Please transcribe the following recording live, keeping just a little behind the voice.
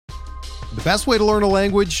The best way to learn a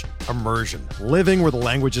language? Immersion. Living where the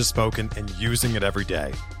language is spoken and using it every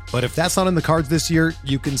day. But if that's not in the cards this year,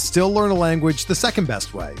 you can still learn a language the second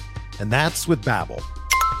best way, and that's with Babbel.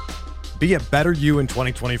 Be a better you in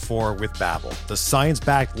 2024 with Babbel, the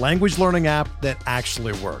science-backed language learning app that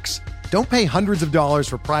actually works. Don't pay hundreds of dollars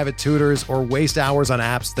for private tutors or waste hours on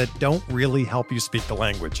apps that don't really help you speak the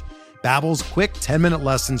language. Babbel's quick 10-minute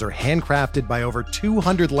lessons are handcrafted by over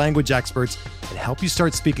 200 language experts and help you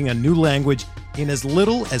start speaking a new language in as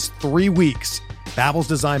little as 3 weeks. Babbel's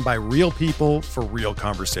designed by real people for real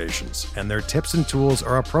conversations, and their tips and tools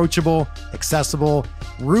are approachable, accessible,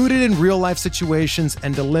 rooted in real-life situations,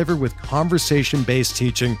 and delivered with conversation-based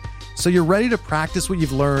teaching, so you're ready to practice what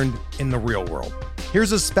you've learned in the real world.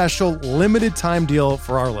 Here's a special limited-time deal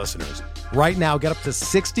for our listeners. Right now, get up to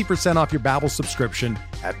 60% off your Babbel subscription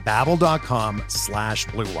at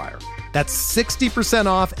babbel.com/Blue Wire. That's 60%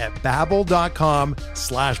 off at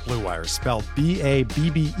babbel.com/Blue Wire, spelled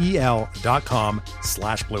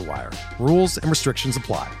BABBEL.com/Blue Wire. Rules and restrictions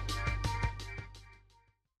apply.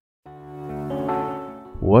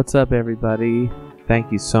 What's up, everybody? Thank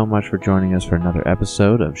you so much for joining us for another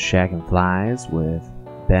episode of Shaggin' Flies with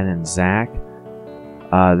Ben and Zach.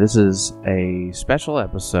 This is a special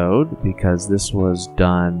episode because this was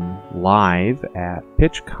done live at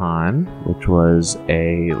PitchCon, which was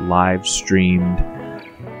a live-streamed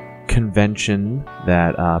convention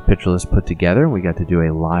that Pitcherless put together. We got to do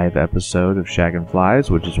a live episode of Shaggin'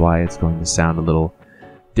 Flies, which is why it's going to sound a little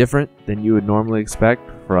different than you would normally expect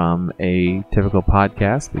from a typical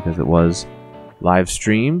podcast, because it was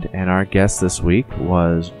live-streamed, and our guest this week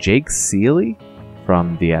was Jake Ciely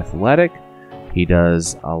from The Athletic. He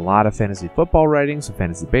does a lot of fantasy football writing, some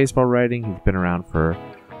fantasy baseball writing. He's been around for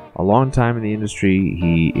a long time in the industry.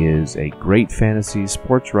 He is a great fantasy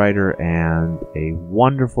sports writer and a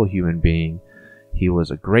wonderful human being. He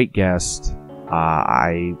was a great guest.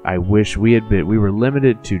 I wish we were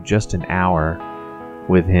limited to just an hour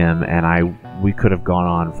with him, and we could have gone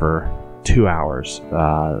on for 2 hours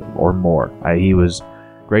or more. He was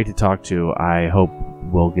great to talk to. I hope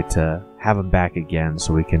we'll get to have him back again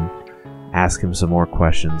so we can ask him some more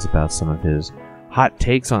questions about some of his hot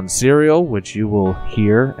takes on cereal, which you will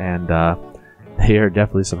hear, and they are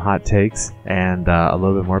definitely some hot takes, and a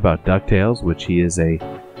little bit more about DuckTales, which he is a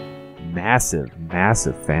massive,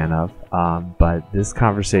 massive fan of. But this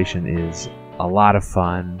conversation is a lot of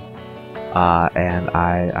fun, and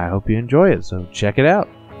I hope you enjoy it, so check it out.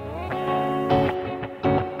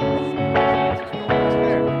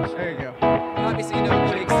 There you go. Obviously, you know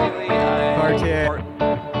Jake Ciely,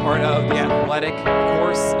 part of The Athletic, of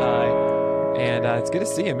course, and it's good to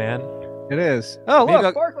see you, man. It is. Oh,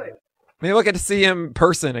 look, Barkley. Maybe we'll get to see him in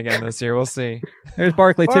person again this year. We'll see. There's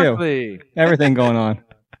Barkley, too. Everything going on.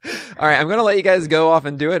 All right, I'm going to let you guys go off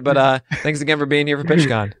and do it, but thanks again for being here for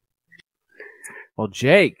PitchCon. Well,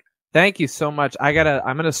 Jake, thank you so much. I'm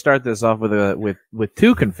going to start this off with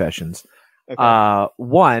two confessions. Okay.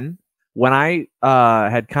 One, when I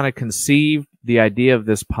had kind of conceived the idea of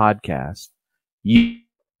this podcast,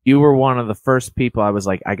 you were one of the first people I was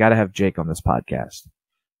like, I got to have Jake on this podcast.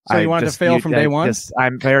 So you wanted to fail from day one?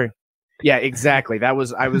 Yeah, exactly. I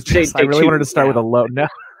really wanted to start with a low. No,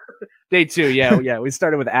 day two. Yeah. We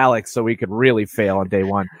started with Alex so we could really fail on day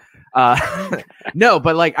one. No,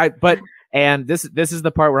 but and this is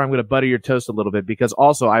the part where I'm going to butter your toast a little bit, because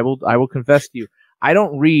also I will confess to you, I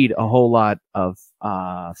don't read a whole lot of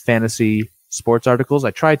fantasy sports articles. I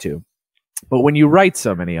try to, but when you write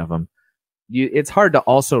so many of them, it's hard to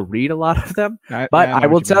also read a lot of them. I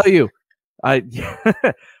will tell you,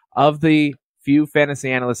 of the few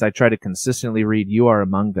fantasy analysts I try to consistently read, you are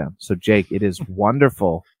among them. So, Jake, it is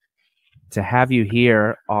wonderful to have you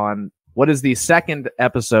here on what is the second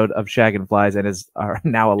episode of Shaggin' Flies, and is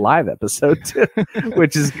now a live episode too,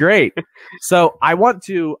 which is great. So I want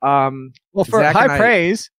to for Zach high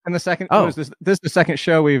praise, and the second this is the second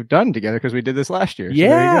show we've done together because we did this last year. So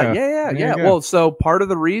yeah. Well, so part of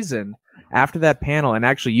the reason after that panel, and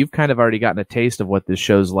actually you've kind of already gotten a taste of what this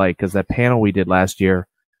show's like, because that panel we did last year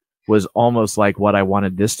was almost like what I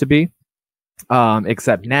wanted this to be,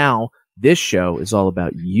 except now this show is all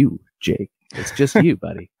about you, Jake. It's just you,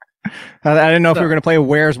 buddy. I didn't know if we were going to play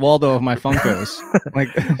Where's Waldo of my Funkos.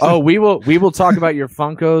 We will talk about your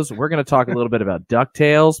Funkos. We're going to talk a little bit about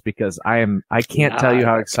DuckTales, because I can't tell you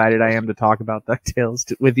how excited I am to talk about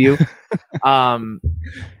DuckTales with you.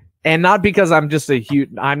 And not because I'm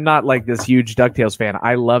not like this huge DuckTales fan.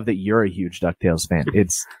 I love that you're a huge DuckTales fan.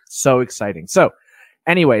 It's so exciting. So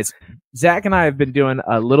anyways, Zach and I have been doing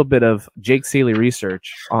a little bit of Jake Ciely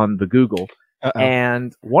research on the Google. Uh-oh.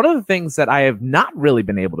 And one of the things that I have not really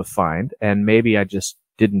been able to find, and maybe I just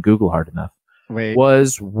didn't Google hard enough. Wait.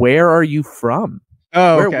 Was where are you from?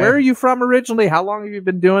 Oh, okay. Where are you from originally? How long have you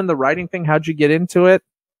been doing the writing thing? How'd you get into it?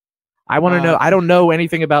 I want to know. I don't know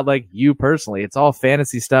anything about like you personally. It's all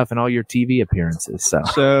fantasy stuff and all your TV appearances.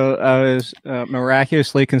 So I was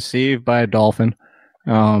miraculously conceived by a dolphin.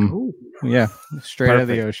 Yeah, straight out of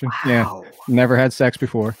the ocean. Wow. Yeah, never had sex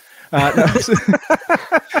before.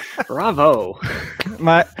 Bravo.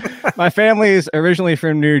 My family is originally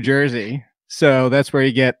from New Jersey, so that's where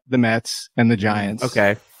you get the Mets and the Giants.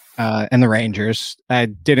 Okay. And the Rangers. I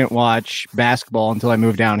didn't watch basketball until I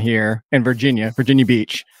moved down here in Virginia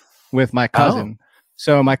Beach, with my cousin. Oh.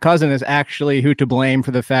 So my cousin is actually who to blame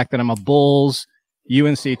for the fact that I'm a Bulls,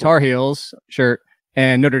 UNC Tar Heels shirt,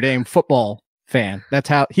 and Notre Dame football fan. That's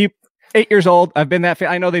how 8 years old. I've been that fan.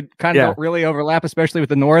 I know they kind of don't really overlap, especially with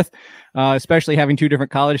the North, especially having two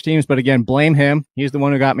different college teams. But again, blame him. He's the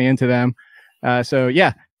one who got me into them. So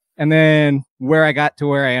yeah. And then where I got to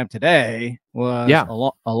where I am today was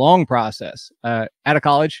a long process. Out of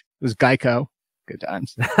college, it was Geico. Good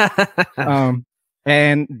times.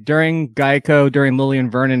 And during Geico, during Lilly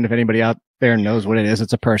and Vernon, if anybody out there knows what it is,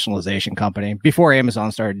 it's a personalization company. Before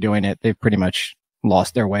Amazon started doing it, they've pretty much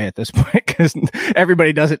lost their way at this point because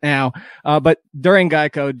everybody does it now. But during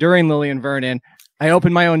Geico, during Lilly and Vernon, I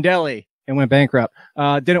opened my own deli and went bankrupt.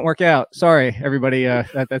 Didn't work out. Sorry, everybody.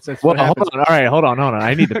 That's what happens. Hold on. All right, hold on.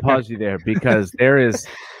 I need to pause you there because there is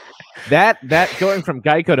that going from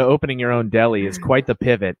Geico to opening your own deli is quite the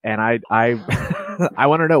pivot. And I I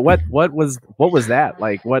want to know what was that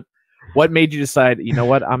like? What made you decide? You know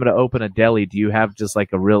what? I'm going to open a deli. Do you have just like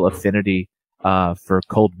a real affinity for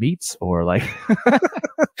cold meats or like?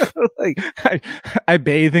 I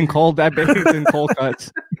bathe in cold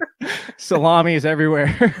cuts. Salami is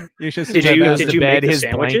everywhere. You should did you make his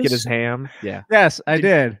blanket, his ham? Yeah. Yes, I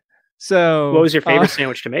did. So, what was your favorite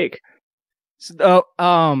sandwich to make?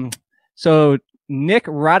 So Nick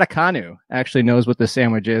Radicanu actually knows what the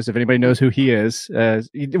sandwich is. If anybody knows who he is,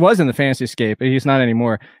 he was in the Fantasy Escape, but he's not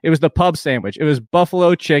anymore. It was the pub sandwich. It was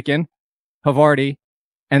buffalo chicken, Havarti,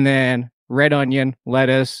 and then red onion,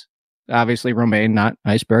 lettuce, obviously romaine, not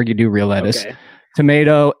iceberg. You do real lettuce. Okay.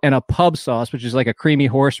 Tomato, and a pub sauce, which is like a creamy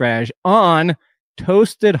horseradish on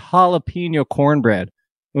toasted jalapeno cornbread,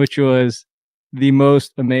 which was the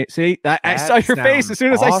most amazing. See, I saw your face as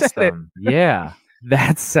soon as I said it. Yeah,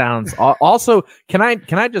 that sounds also. Can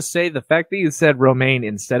I just say the fact that you said romaine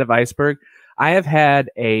instead of iceberg? I have had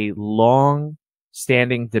a long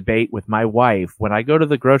standing debate with my wife. When I go to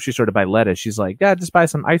the grocery store to buy lettuce, she's like, "Yeah, just buy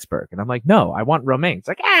some iceberg," and I'm like, "No, I want romaine." It's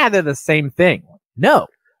like, they're the same thing. No.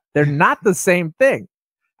 They're not the same thing.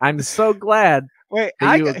 I'm so glad. Wait,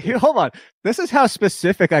 hold on. This is how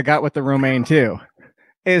specific I got with the romaine too.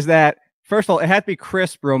 Is that first of all, it had to be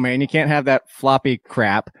crisp romaine. You can't have that floppy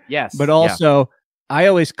crap. Yes. But also, I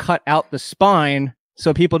always cut out the spine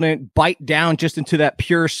so people didn't bite down just into that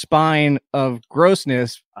pure spine of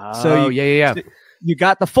grossness. So you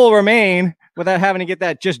got the full romaine without having to get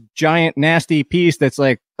that just giant nasty piece that's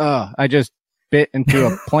like, I just bit into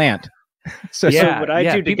a plant. So what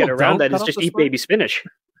I do to get around that is just eat baby spinach.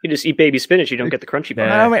 You just eat baby spinach. You don't get the crunchy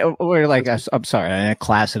part. I mean, we're like, I'm sorry. I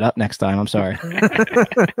class it up next time. I'm sorry.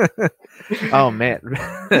 Oh man.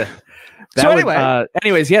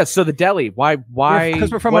 Anyways, yes. So the deli. Why?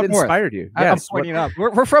 Because we're from what up north. Inspired you? Yes. I'm pointing up.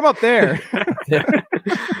 We're from up there.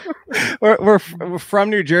 we're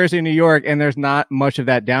from New Jersey, New York, and there's not much of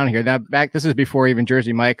that down here. This is before even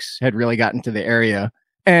Jersey Mike's had really gotten to the area,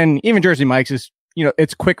 and even Jersey Mike's is.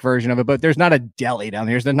 It's quick version of it, but there's not a deli down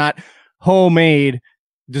there. There's not homemade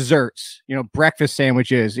desserts, breakfast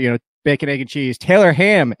sandwiches, bacon, egg, and cheese, Taylor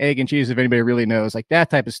ham, egg, and cheese, if anybody really knows, like that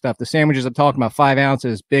type of stuff. The sandwiches I'm talking about, 5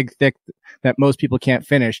 ounces, big, thick, that most people can't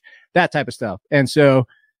finish, that type of stuff. And so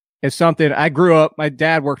it's something I grew up, my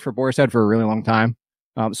dad worked for Boar's Head for a really long time.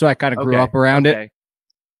 So I kind of grew up around it.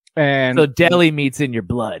 And so deli meat's in your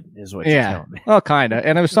blood is what you're telling me. Well, kind of.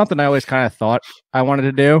 And it was something I always kind of thought I wanted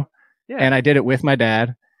to do. Yeah. And I did it with my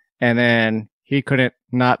dad, and then he couldn't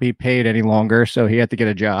not be paid any longer, so he had to get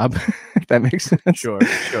a job. If that makes sense. Sure,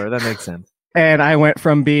 that makes sense. And I went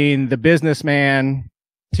from being the businessman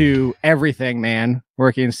to everything man,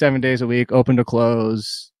 working 7 days a week, open to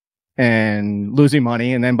close, and losing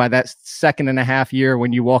money. And then by that 2.5 year,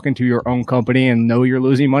 when you walk into your own company and know you're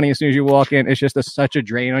losing money as soon as you walk in, it's just such a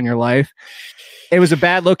drain on your life. It was a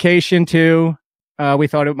bad location too. We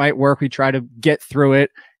thought it might work. We tried to get through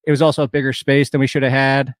it. It was also a bigger space than we should have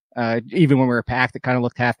had. Even when we were packed, it kind of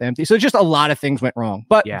looked half empty. So just a lot of things went wrong.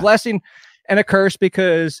 But blessing and a curse,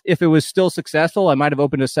 because if it was still successful, I might have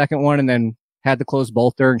opened a second one and then had to close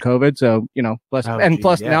both during COVID. So,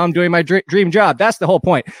 plus now I'm doing my dream job. That's the whole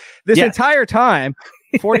point. This entire time,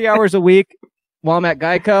 40 hours a week while I'm at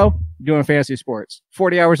Geico, doing fantasy sports.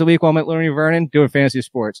 40 hours a week while I'm at Learning Vernon, doing fantasy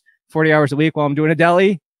sports. 40 hours a week while I'm doing a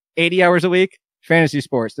deli. 80 hours a week, fantasy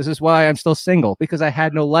sports. This is why I'm still single, because I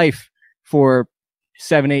had no life for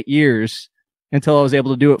 7-8 years until I was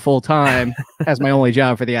able to do it full time as my only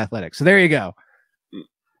job for the Athletics. So there you go.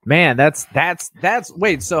 Man, that's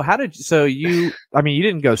wait, so you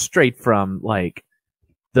didn't go straight from like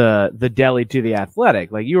the deli to the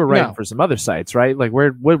Athletic. Like you were writing for some other sites, right? Like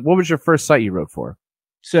what was your first site you wrote for?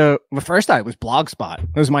 So the first site was Blogspot.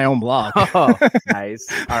 It was my own blog. Oh, nice.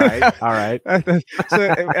 All right. So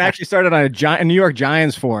it actually started on a New York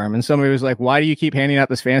Giants forum, and somebody was like, "Why do you keep handing out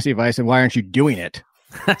this fantasy advice, and why aren't you doing it?"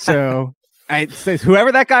 So I said,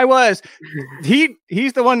 whoever that guy was,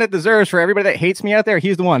 he's the one that deserves, for everybody that hates me out there,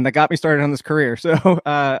 he's the one that got me started on this career. So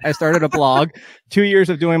I started a blog, 2 years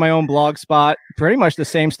of doing my own blog spot, pretty much the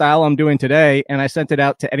same style I'm doing today. And I sent it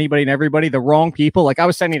out to anybody and everybody, the wrong people. Like I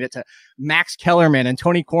was sending it to Max Kellerman and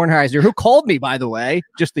Tony Kornheiser, who called me, by the way,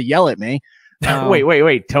 just to yell at me.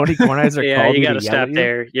 Wait. Tony Kornheiser yeah, called you me got to stop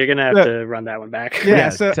there. You're going to have to run that one back. Yeah,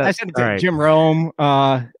 so I sent it to Jim Rome.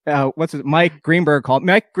 Mike Greenberg called.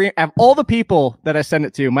 Of all the people that I sent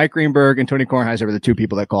it to, Mike Greenberg and Tony Kornheiser were the two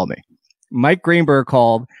people that called me. Mike Greenberg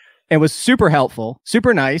called and was super helpful,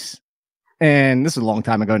 super nice. And this is a long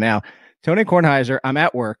time ago now. Tony Kornheiser, I'm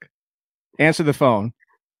at work, answer the phone.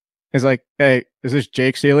 He's like, "Hey, is this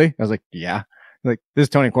Jake Ciely?" I was like, "Yeah." Like, "This is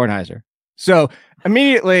Tony Kornheiser." So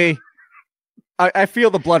immediately I feel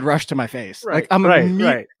the blood rush to my face. Right,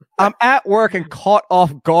 like I'm at work and caught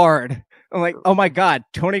off guard. I'm like, "Oh my God,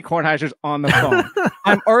 Tony Kornheiser's on the phone."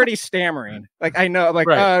 I'm already stammering. Like I know, like,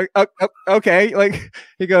 okay. Like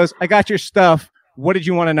he goes, "I got your stuff. What did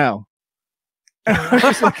you want to know?" And I was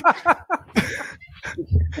just like,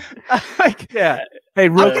 yeah. Hey,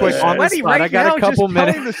 real quick on the spot, right I got a couple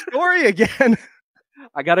minutes. Telling the story again.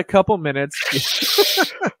 I got a couple minutes.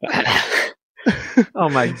 Oh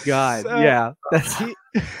my God! So, yeah,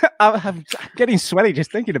 I'm getting sweaty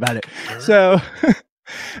just thinking about it. So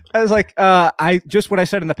I was like, what I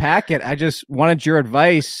said in the packet. I just wanted your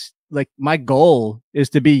advice. Like my goal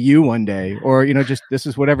is to be you one day, or just this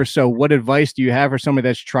is whatever. So what advice do you have for somebody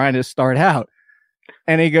that's trying to start out?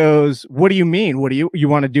 And he goes, "What do you mean? What do you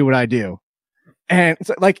want to do what I do?" And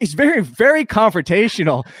it's like, it's very, very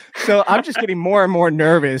confrontational. So I'm just getting more and more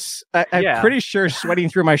nervous. I'm pretty sure sweating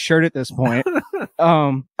through my shirt at this point.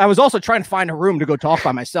 I was also trying to find a room to go talk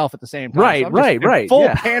by myself at the same time. Right. Full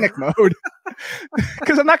panic mode.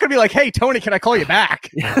 Because I'm not going to be like, "Hey, Tony, can I call you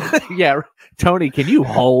back?" Yeah. Tony, can you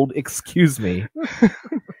hold? Excuse me.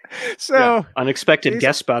 So unexpected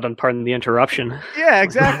guest spot on Pardon the Interruption. Yeah,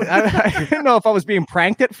 exactly. I didn't know if I was being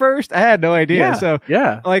pranked at first. I had no idea. I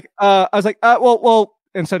was like, well,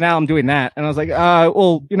 and so now I'm doing that. And I was like,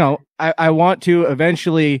 I want to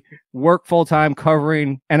eventually work full time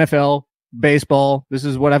covering NFL, baseball. This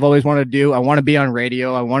is what I've always wanted to do. I want to be on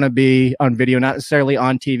radio. I want to be on video, not necessarily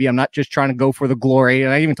on TV. I'm not just trying to go for the glory.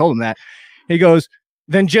 And I even told him that. He goes,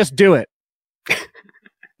 "Then just do it."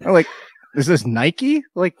 I'm like, "Is this Nike?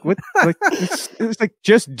 Like what? Like it's like,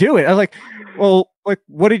 just do it." I was like, "Well, like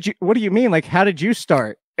what do you mean? Like, how did you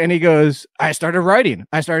start?" And he goes, "I started writing.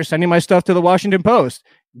 I started sending my stuff to the Washington Post.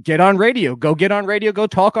 Get on radio. Go get on radio. Go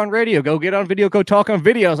talk on radio. Go get on video. Go talk on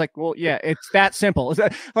video." I was like, "Well, yeah, it's that simple.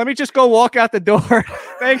 Let me just go walk out the door."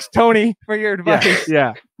 Thanks, Tony, for your advice.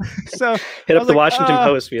 Yeah. So hit up the Washington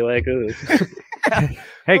Post. Be like, "Ooh."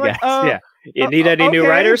 Hey guys, you need any new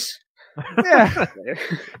writers? Yeah.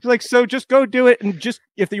 He's like, "So just go do it, and just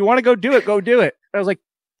if you want to go do it, go do it." I was like,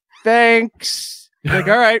 "Thanks." He's like,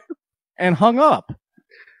 "All right," and hung up.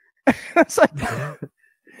 It's like,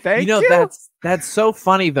 thank you. That's so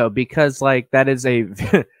funny though, because like that is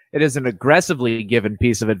it is an aggressively given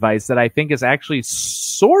piece of advice that I think is actually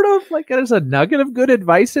sort of like there's a nugget of good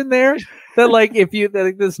advice in there. That like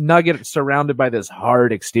this nugget surrounded by this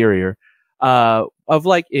hard exterior of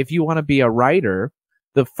like, if you want to be a writer,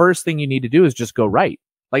 the first thing you need to do is just go write.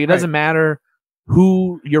 Like it doesn't matter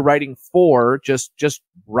who you're writing for, just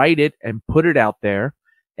write it and put it out there,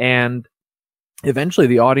 and eventually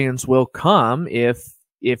the audience will come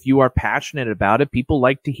if you are passionate about it. People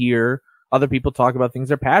like to hear other people talk about things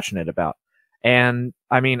they're passionate about. And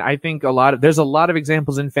I mean, I think there's a lot of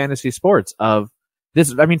examples in fantasy sports of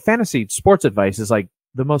this. I mean, fantasy sports advice is like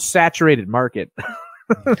the most saturated market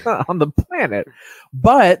on the planet,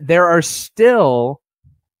 but there are still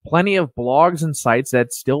plenty of blogs and sites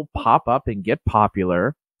that still pop up and get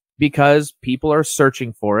popular because people are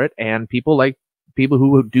searching for it, and people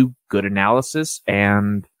who do good analysis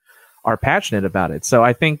and are passionate about it. So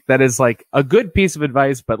I think that is like a good piece of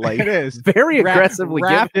advice, but like it is very aggressively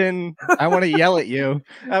wrapped in. I want to yell at you.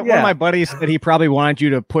 One of my buddies said he probably wanted you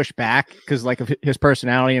to push back because like of his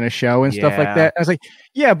personality in a show and stuff like that. I was like,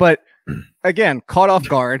 yeah, but again, caught off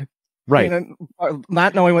guard, right?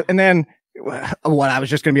 Not knowing what, and then what I was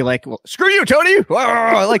just going to be like, well, screw you, Tony.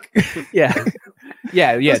 Like, yeah.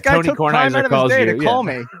 Tony Kornheiser calls you to call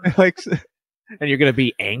me, like. And you're going to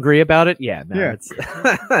be angry about it? Yeah. No,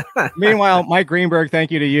 Meanwhile, Mike Greenberg, thank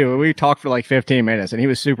you to you. We talked for like 15 minutes and he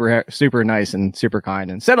was super, super nice and super kind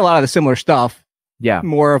and said a lot of the similar stuff. Yeah.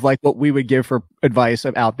 More of like what we would give for advice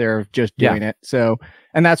out there of just doing it. So,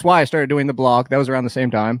 and that's why I started doing the blog. That was around the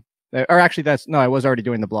same time. Or actually, I was already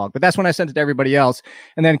doing the blog, but that's when I sent it to everybody else.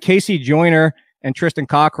 And then Casey Joyner and Tristan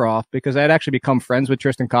Cockcroft, because I had actually become friends with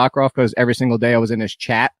Tristan Cockcroft because every single day I was in his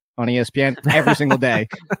chat on ESPN every single day.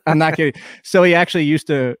 I'm not kidding. So he actually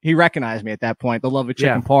he recognized me at that point. The love of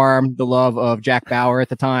chicken parm, the love of Jack Bauer at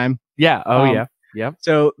the time. Yeah. Oh, yeah.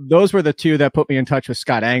 So those were the two that put me in touch with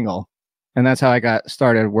Scott Angle. And that's how I got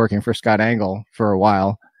started working for Scott Angle for a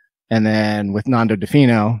while. And then with Nando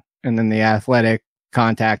DeFino, and then The Athletic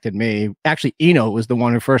contacted me. Actually, Eno was the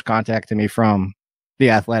one who first contacted me from The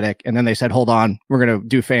Athletic. And then they said, hold on, we're going to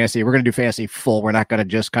do fantasy. We're going to do fantasy full. We're not going to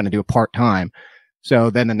just kind of do a part-time.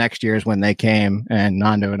 So then the next year is when they came, and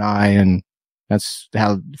Nando and I, and that's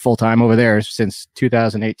how full-time over there since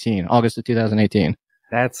 2018, August of 2018.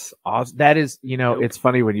 That's awesome. That is, it's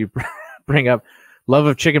funny when you bring up love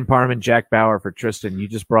of chicken parm and Jack Bauer for Tristan. You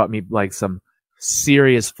just brought me like some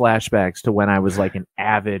serious flashbacks to when I was like an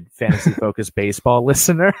avid fantasy focused baseball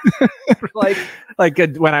listener. like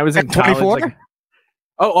when I was in college. 24? Like,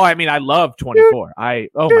 I mean, I love 24. My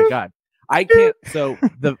God. I can't. So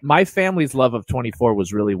my family's love of 24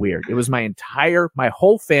 was really weird. It was my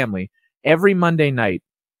whole family every Monday night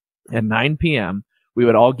at 9 p.m. We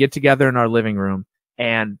would all get together in our living room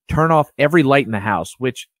and turn off every light in the house,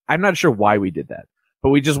 which I'm not sure why we did that,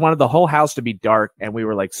 but we just wanted the whole house to be dark and we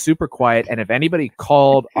were like super quiet. And if anybody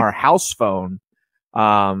called our house phone,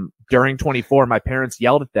 during 24, my parents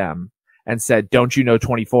yelled at them and said, don't you know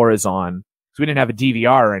 24 is on? Because we didn't have a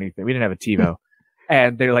DVR or anything. We didn't have a TiVo.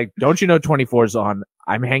 And they're like, don't you know 24 is on?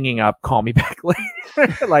 I'm hanging up. Call me back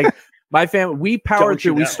later. Like my family, we powered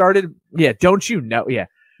through. We started. Yeah. Don't you know? Yeah.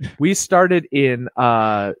 We started in,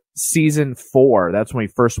 season 4. That's when we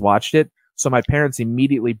first watched it. So my parents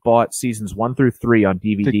immediately bought seasons 1 through 3 on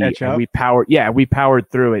DVD. And we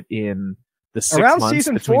powered through it in the 6 around months.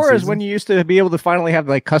 Season 4 is when you used to be able to finally have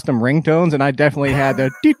like custom ringtones. And I definitely had the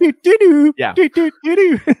doo-doo-doo-doo. Yeah.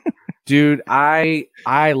 Doo-doo-doo-doo. Dude, I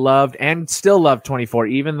loved and still love 24,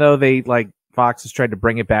 even though they Fox has tried to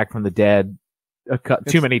bring it back from the dead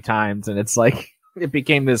too many times, and it's like it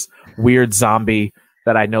became this weird zombie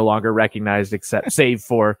that I no longer recognized, save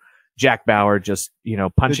for Jack Bauer just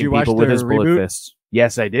punching people with his bullet fists.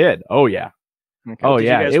 Yes, I did. Oh yeah. Okay. Oh did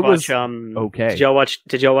yeah. You guys it watch, was okay.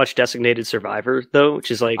 Did y'all watch Designated Survivor though? Which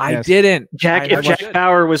is like I didn't. Jack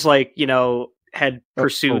Bauer was like had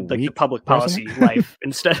pursued like the public policy life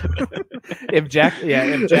instead of if Jack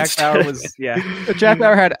Bauer was if Jack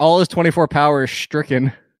Bauer had all his 24 powers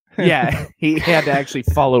stricken. Yeah, he had to actually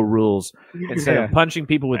follow rules instead of punching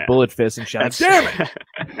people with bullet fists and shouting, "Damn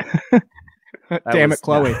it!" Damn it,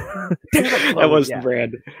 Chloe. That was the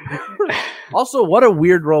brand. Also, what a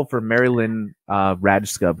weird role for Marilyn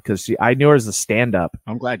Rajskub, because I knew her as a stand-up.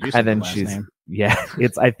 I'm glad you said the last name. Yeah,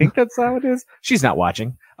 I think that's how it is. She's not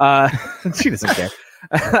watching. She doesn't care.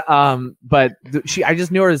 But I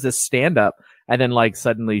just knew her as this stand-up, and then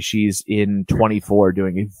suddenly she's in 24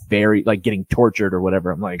 doing a very getting tortured or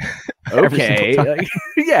whatever. I'm like, okay,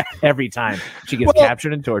 yeah, every time she gets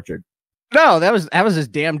captured and tortured. No, that was his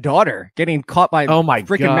damn daughter getting caught by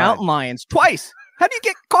freaking mountain lions twice. How do you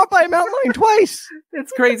get caught by a mountain lion twice?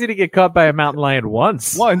 It's crazy to get caught by a mountain lion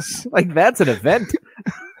once. That's an event.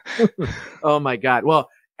 Oh my God. Well,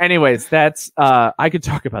 anyways, that's I could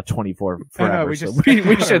talk about 24 forever. We should.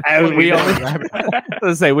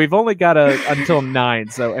 Let's say we've only got until 9,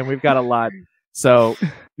 and we've got a lot. So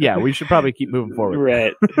yeah, we should probably keep moving forward.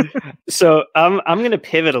 Right. So I'm going to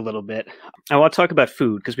pivot a little bit. I want to talk about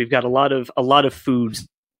food because we've got a lot of food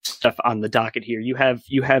stuff on the docket here. You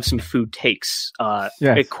have some food takes,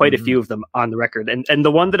 quite a few of them on the record, and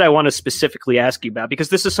the one that I want to specifically ask you about, because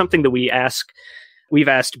this is something that we've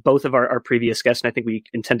asked both of our previous guests, and I think we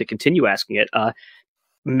intend to continue asking it.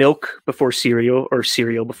 Milk before cereal or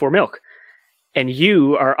cereal before milk, and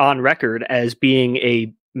you are on record as being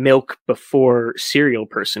a milk before cereal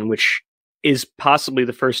person, which is possibly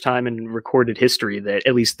the first time in recorded history that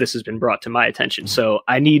at least this has been brought to my attention. So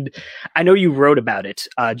I know you wrote about it,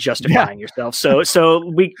 justifying yourself. So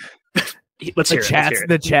Let's hear it.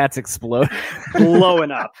 The chats explode. Blowing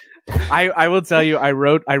up. I will tell you, I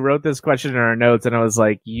wrote this question in our notes, and I was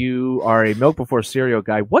like, "You are a milk before cereal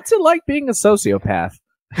guy. What's it like being a sociopath?"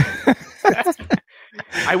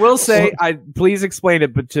 I will say, please explain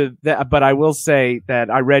it, but I will say that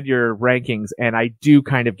I read your rankings, and I do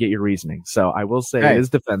kind of get your reasoning. So I will say it is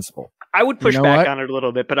defensible. I would push back on it a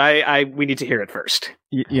little bit, but we need to hear it first.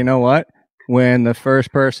 You know what? When the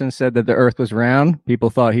first person said that the Earth was round, people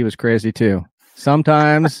thought he was crazy too.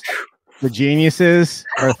 Sometimes the geniuses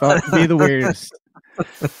are thought to be the weirdest.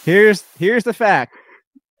 Here's the fact.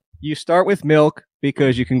 You start with milk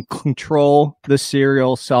because you can control the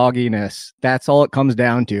cereal sogginess. That's all it comes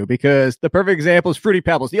down to, because the perfect example is Fruity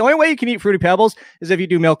Pebbles. The only way you can eat Fruity Pebbles is if you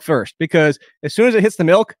do milk first, because as soon as it hits the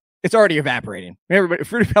milk, it's already evaporating. Everybody,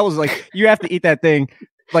 Fruity Pebbles is like, you have to eat that thing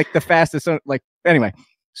like the fastest. Anyway.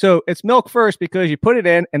 So it's milk first because you put it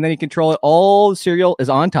in and then you control it. All the cereal is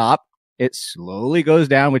on top. It slowly goes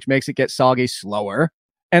down, which makes it get soggy slower.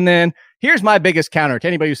 And then here's my biggest counter to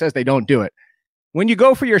anybody who says they don't do it. When you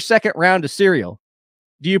go for your second round of cereal,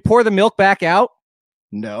 do you pour the milk back out?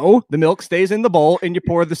 No, the milk stays in the bowl and you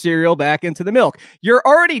pour the cereal back into the milk. You're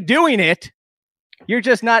already doing it. You're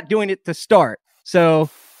just not doing it to start. So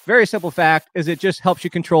very simple fact is it just helps you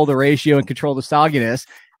control the ratio and control the sogginess.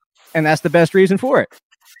 And that's the best reason for it.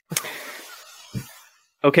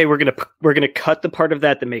 Okay, we're gonna cut the part of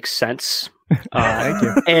that makes sense. Thank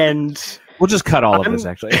you. And we'll just cut all of this,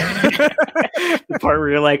 actually. The part where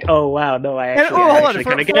you're like, "Oh wow, no, I actually, hold on.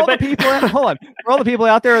 For all the people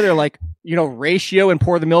out there, they're like, ratio and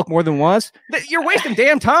pour the milk more than once. You're wasting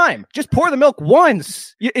damn time. Just pour the milk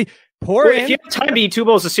once. If you have time to eat 2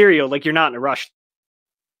 bowls of cereal, like you're not in a rush.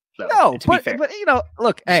 No, but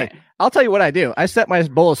look, hey, I'll tell you what I do. I set my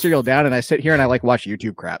bowl of cereal down and I sit here and I watch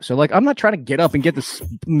YouTube crap. So I'm not trying to get up and get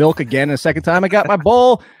the milk again a second time. I got my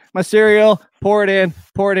bowl, my cereal, pour it in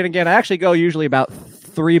again. I actually go usually about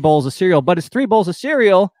 3 bowls of cereal, but it's 3 bowls of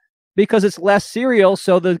cereal because it's less cereal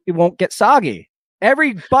so that it won't get soggy.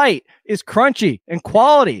 Every bite is crunchy and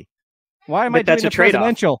quality. Why am I doing the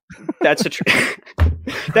presidential? That's a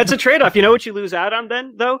That's a trade-off. You know what you lose out on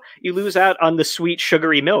then, though? You lose out on the sweet,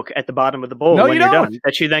 sugary milk at the bottom of the bowl when you're done.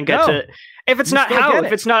 That you then get to. If it's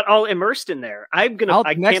not all immersed in there, I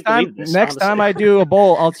can't believe this. Next time I do a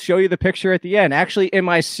bowl, I'll show you the picture at the end. Actually, in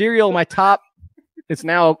my cereal, my top, it's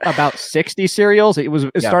now about 60 cereals. It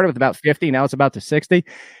started with about 50. Now it's about to 60.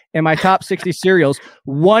 In my top 60 cereals,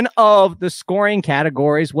 one of the scoring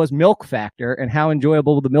categories was milk factor and how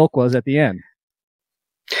enjoyable the milk was at the end.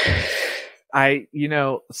 I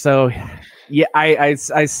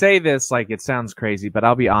say this like it sounds crazy, but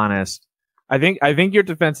I'll be honest. I think your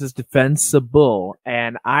defense is defensible,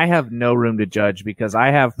 and I have no room to judge because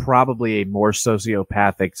I have probably a more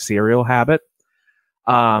sociopathic cereal habit.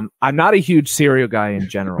 I'm not a huge cereal guy in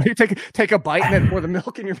general. You take a bite and then pour the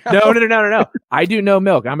milk in your mouth. No. I do no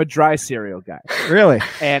milk. I'm a dry cereal guy. Really?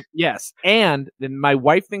 And yes. And then my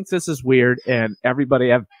wife thinks this is weird, and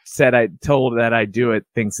everybody I've told that I do it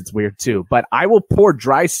thinks it's weird too. But I will pour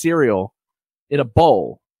dry cereal in a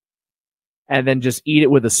bowl and then just eat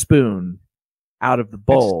it with a spoon out of the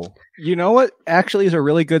bowl. You know what actually is a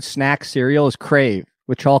really good snack cereal is Crave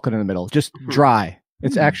with chocolate in the middle. Just dry.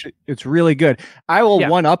 It's really good. I will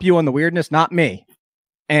one up you on the weirdness, not me.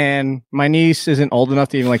 And my niece isn't old enough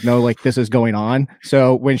to even know this is going on.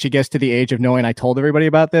 So when she gets to the age of knowing I told everybody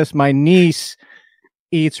about this, my niece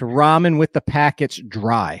eats ramen with the packets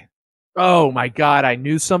dry. Oh my God. I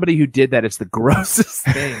knew somebody who did that. It's the grossest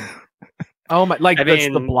thing. Oh my,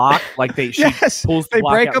 the block, she pulls the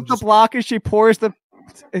block break out up the block and she pours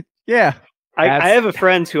I have a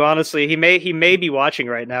friend who honestly he may be watching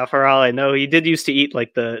right now for all I know. He did used to eat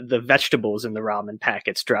the vegetables in the ramen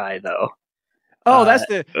packets dry though. Oh, that's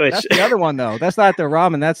the other one though. That's not the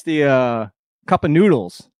ramen. That's the cup of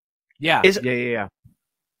noodles. Yeah. Yeah.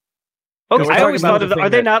 Okay, I always thought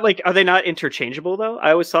are they not interchangeable though?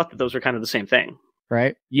 I always thought that those were kind of the same thing.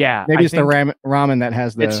 Right? Yeah. Maybe it's the ramen that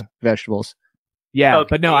has the vegetables. Yeah, okay.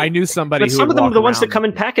 But no, I knew somebody. But some of them, the ones that come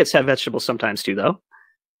in packets, have vegetables sometimes too, though.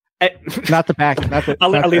 Not the packet. I'll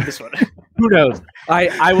leave this one. Who knows?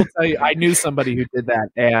 I will tell you. I knew somebody who did that,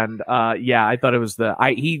 and I thought it was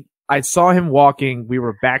I saw him walking. We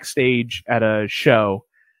were backstage at a show,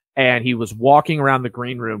 and he was walking around the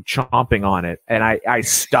green room chomping on it, and I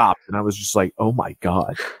stopped, and I was just like, "Oh my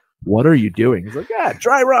God, what are you doing?" He's like, "Yeah,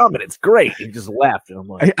 dry ramen. It's great." He just left, and I'm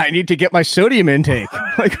like, "I need to get my sodium intake."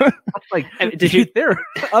 There are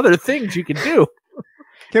other things you can do.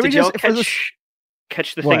 Did y'all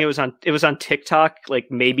catch the thing? It was on TikTok,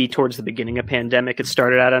 maybe towards the beginning of pandemic. It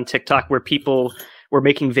started out on TikTok where people were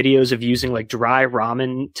making videos of using like dry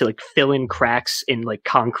ramen to like fill in cracks in like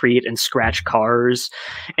concrete and scratch cars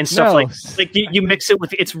and stuff. Like you mix it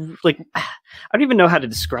with, it's like, I don't even know how to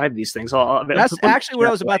describe these things. That's actually what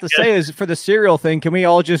I was about to say is for the cereal thing. Can we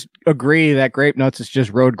all just agree that grape nuts is just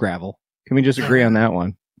road gravel? Can we just agree on that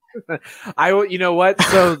one? You know what?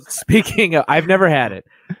 So speaking of, I've never had it.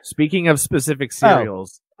 Speaking of specific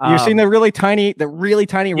cereals, you've seen the really tiny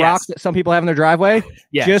rocks that some people have in their driveway.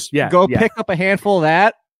 Yes, Pick up a handful of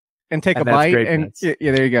that and take a bite, and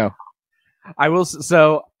there you go. I will.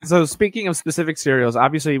 So speaking of specific cereals,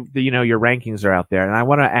 obviously your rankings are out there, and I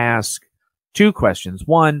want to ask two questions.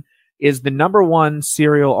 One, is the number one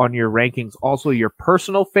cereal on your rankings also your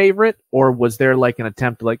personal favorite, or was there like an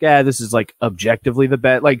attempt to like, this is like objectively the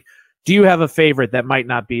best? Like, do you have a favorite that might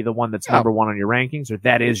not be the one that's number one on your rankings, or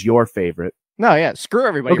that is your favorite? No, screw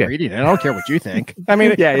everybody reading it. I don't care what you think. I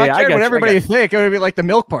mean, I care what everybody think. It would be like the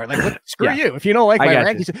milk part. Like, screw you. If you don't like my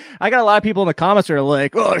rankings, I got a lot of people in the comments that are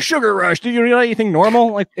like, "Oh, sugar rush. Do you know anything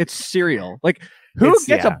normal?" Like, it's cereal. Like, who's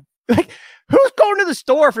going to the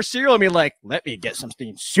store for cereal and be like, let me get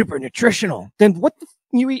something super nutritional? Then what the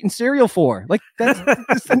you eating cereal for? Like, that's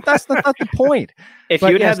not the point. If you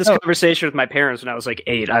had had this conversation with my parents when I was like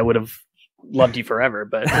 8, I would have loved you forever.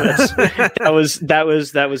 But that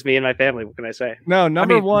was me and my family. What can I say? No,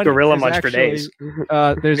 number one, gorilla munch for days.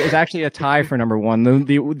 There's actually a tie for number one.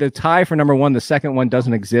 The tie for number one, the second one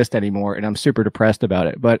doesn't exist anymore, and I'm super depressed about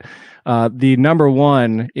it. But the number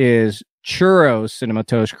one is Churros Cinnamon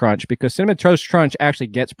Toast Crunch, because Cinnamon Toast Crunch actually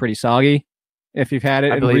gets pretty soggy if you've had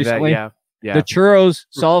it recently. Yeah. The Churros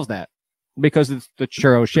solves that because it's the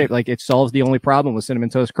churro shape. Like, it solves the only problem with Cinnamon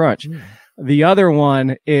Toast Crunch. The other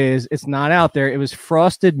one is, it's not out there. It was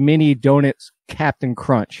Frosted Mini Donuts Captain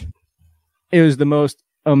Crunch. It was the most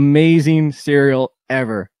amazing cereal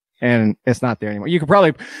ever, and it's not there anymore. You could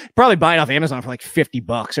probably buy it off Amazon for like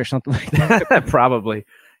 $50 or something like that. Probably.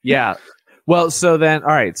 Yeah. Well, so then, all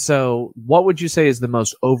right. So what would you say is the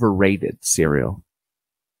most overrated cereal?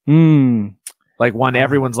 Like one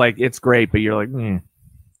everyone's like, it's great, but you're like,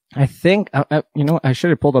 I think, I should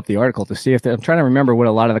have pulled up the article to see if I'm trying to remember what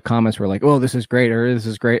a lot of the comments were like. Oh, this is great, or this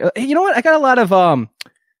is great. You know what? I got a lot of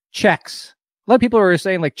Chex. A lot of people were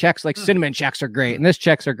saying like Chex, like cinnamon Chex are great, and this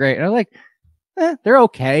Chex are great. And I'm like, they're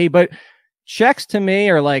okay, but Chex to me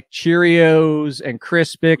are like Cheerios and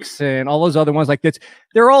Crispix and all those other ones. Like,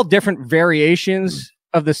 they're all different variations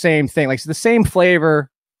of the same thing. Like, it's the same flavor,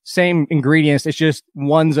 same ingredients. It's just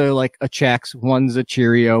one's a Chex, one's a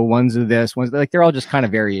Cheerio, one's a this, one's like, they're all just kind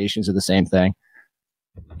of variations of the same thing.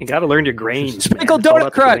 You got to learn your grains. Sprinkled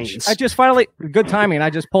donut crunch. I just finally, good timing. I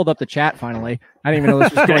just pulled up the chat finally. I didn't even know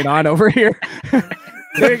this was going on over here.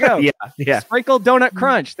 There you go. Yeah. Sprinkled donut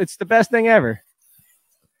crunch. It's the best thing ever.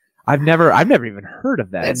 I've never even heard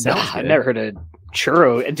of that. I've never heard of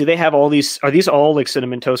churro. Do they have all these? Are these all like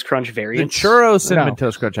Cinnamon Toast Crunch variants? The churro Cinnamon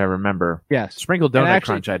Toast Crunch, I remember. Yes. Sprinkled donut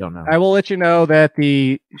crunch, I don't know. I will let you know that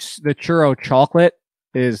the churro chocolate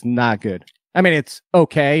is not good. I mean, it's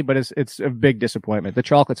okay, but it's a big disappointment. The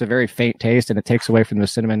chocolate's a very faint taste, and it takes away from the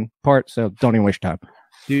cinnamon part. So don't even waste time.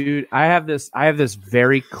 Dude, I have this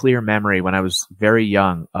very clear memory when I was very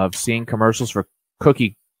young of seeing commercials for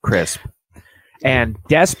Cookie Crisp and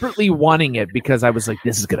desperately wanting it because I was like,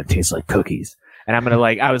 this is going to taste like cookies. And I'm going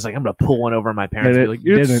to pull one over my parents and be like,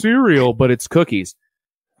 it's cereal, but it's cookies.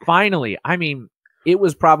 Finally, I mean, it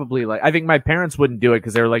was probably like, I think my parents wouldn't do it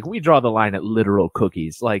because they were like, we draw the line at literal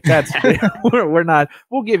cookies. Like, that's, we're not,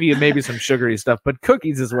 we'll give you maybe some sugary stuff, but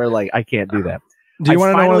cookies is where like, I can't do that. Do you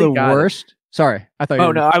want to know one of the worst? Sorry, I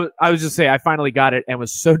thought. I was just saying I finally got it and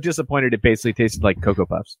was so disappointed. It basically tasted like Cocoa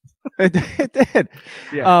Puffs. It did.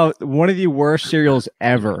 Yeah. One of the worst cereals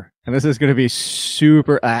ever, and this is going to be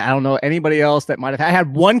super. I don't know anybody else that might have. I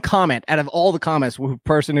had one comment out of all the comments.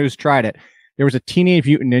 Person who's tried it. There was a Teenage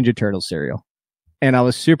Mutant Ninja Turtles cereal, and I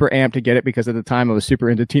was super amped to get it because at the time I was super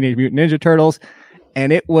into Teenage Mutant Ninja Turtles,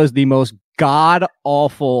 and it was the most god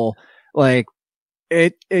awful. Like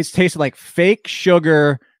it tasted like fake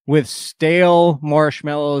sugar with stale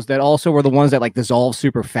marshmallows that also were the ones that like dissolve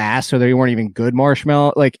super fast, so they weren't even good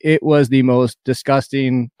marshmallow. Like, it was the most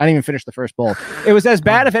disgusting. I didn't even finish the first bowl. It was as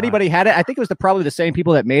bad if anybody had it. I think it was probably the same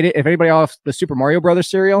people that made it. If anybody off the Super Mario Brothers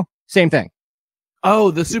cereal, same thing. Oh,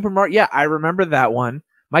 the Super Mario. Yeah, I remember that one.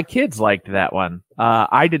 My kids liked that one.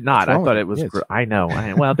 I did not. I thought it was. I know.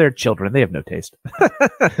 Well, they're children. They have no taste.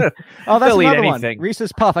 Oh, that's another one.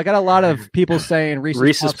 Reese's Puff. I got a lot of people saying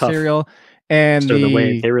Reese's Puff cereal. And so the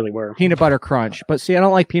way they really were. Peanut butter crunch. But see, I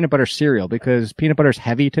don't like peanut butter cereal because peanut butter is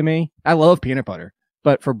heavy to me. I love peanut butter,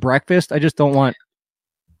 but for breakfast, I don't want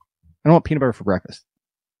peanut butter for breakfast.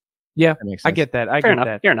 Yeah, I get that.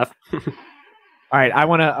 Fair enough. All right, I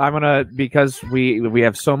wanna because we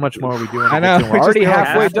have so much more we do. I know we're already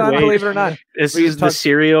halfway done. Believe it or not, this is the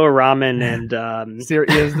cereal, ramen, and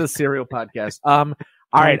is the cereal podcast. All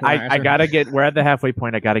right, I gotta get. We're at the halfway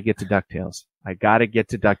point. I gotta get to DuckTales.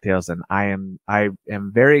 And I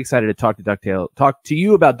am very excited to talk to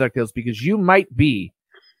you about DuckTales because you might be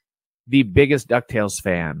the biggest DuckTales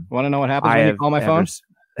fan. Want to know what happens when you call my phone?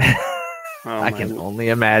 I can only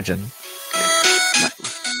imagine.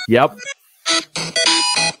 Yep.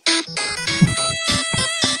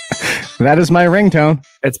 That is my ringtone.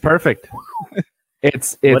 It's perfect.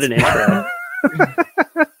 It's what an intro.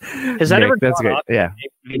 Has that ever that's gone great. off Yeah. at an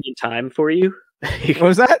inconvenient time for you? What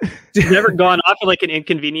was that? You've never gone off at like an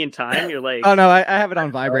inconvenient time? You're like, oh no, I have it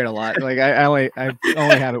on vibrate a lot. Like I only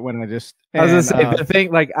have it when I just. I was gonna say the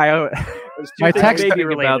thing. Like my text maybe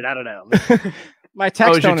related. I don't know. My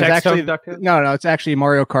text tone is text actually tone, no. It's actually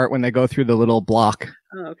Mario Kart when they go through the little block.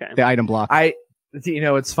 Oh, okay. The item block.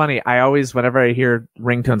 It's funny. I always, whenever I hear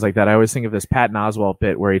ringtones like that, I always think of this Patton Oswalt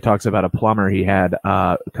bit where he talks about a plumber he had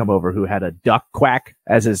come over who had a duck quack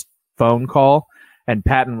as his phone call, and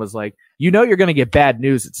Patton was like, "You know, you're going to get bad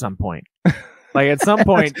news at some point. Like at some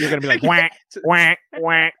point, you're going to be like, whack, whack,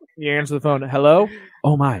 whack. You answer the phone, hello.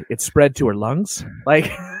 Oh my, it spread to her lungs.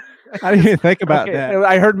 Like." I didn't even think about that.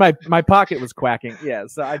 I heard my pocket was quacking. Yeah,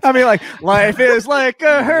 so I mean, like life is like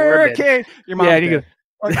a hurricane. Your mom, you go,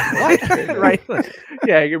 what? Right?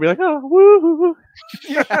 Yeah, you're gonna be like, oh, woo.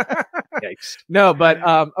 Yikes. No, but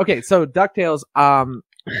okay. So DuckTales.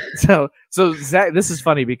 So Zach, this is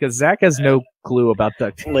funny because Zach has no clue about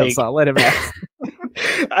DuckTales. So I'll let him ask.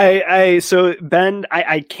 So Ben,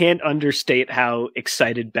 I can't understate how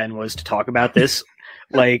excited Ben was to talk about this.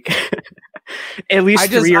 Like. At least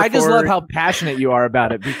I just love how passionate you are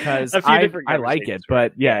about it because I like it,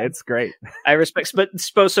 but yeah, it's great. I respect, but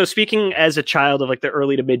so speaking as a child of like the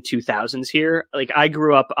early to mid 2000s here, like I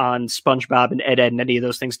grew up on SpongeBob and Ed and any of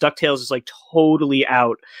those things. DuckTales is like totally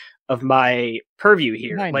out of my purview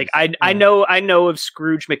here. 90s. Like I know of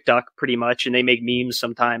Scrooge McDuck pretty much, and they make memes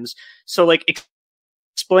sometimes. So like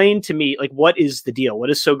explain to me like what is the deal? What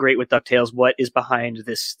is so great with DuckTales? What is behind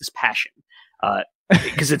this passion?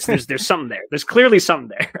 Because there's something there. There's clearly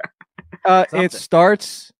something there. It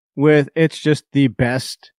starts with it's just the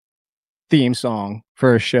best theme song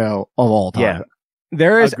for a show of all time. Yeah.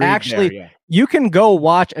 There is actually you can go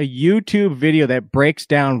watch a YouTube video that breaks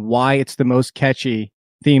down why it's the most catchy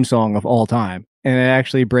theme song of all time. And it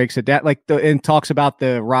actually breaks it down and talks about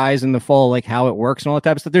the rise and the fall, like how it works and all that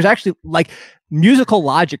type of stuff. There's actually like musical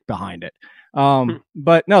logic behind it.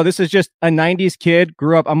 But no, this is just a 90s kid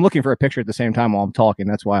grew up. I'm looking for a picture at the same time while I'm talking.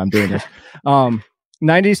 That's why I'm doing this.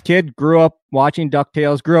 90s kid grew up watching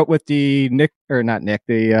DuckTales, grew up with the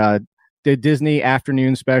Disney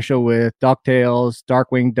afternoon special with DuckTales,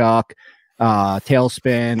 Darkwing Duck,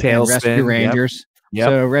 Tailspin, and Rescue Rangers. Yep.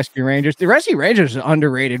 So Rescue Rangers, the Rescue Rangers is an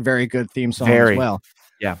underrated, very good theme song as well.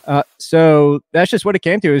 Yeah. So that's just what it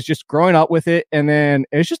came to, is just growing up with it. And then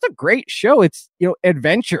it's just a great show. It's,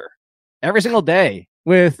 adventure every single day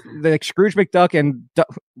with the Scrooge McDuck and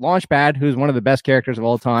Launchpad, who's one of the best characters of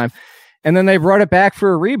all time. And then they brought it back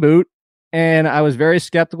for a reboot. And I was very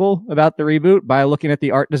skeptical about the reboot by looking at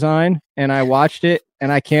the art design. And I watched it,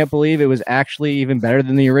 and I can't believe it was actually even better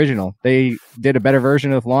than the original. They did a better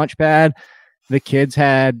version of Launchpad. The kids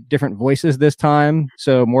had different voices this time,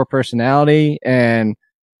 so more personality, and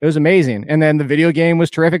it was amazing. And then the video game was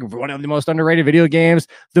terrific. One of the most underrated video games.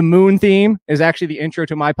 The Moon theme is actually the intro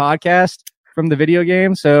to my podcast from the video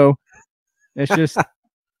game. So it's just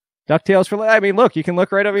DuckTales for life. I mean, look, you can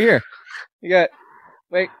look right over here. You got,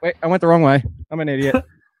 wait, I went the wrong way. I'm an idiot.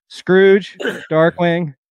 Scrooge,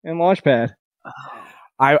 Darkwing, and Launchpad.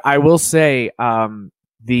 I will say, I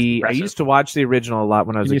used to watch the original a lot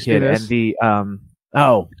when I was a kid, and the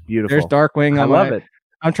beautiful. There's Darkwing. I love it.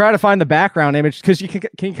 I'm trying to find the background image because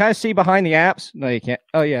can you kind of see behind the apps? No, you can't.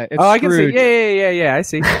 Oh yeah, it's I can see. Yeah. I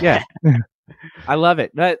see. Yeah, I love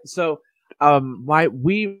it. So,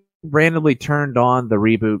 we randomly turned on the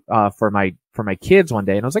reboot for my kids one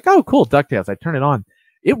day, and I was like, "Oh, cool, DuckTales." I turned it on.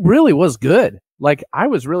 It really was good. Like I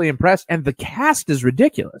was really impressed, and the cast is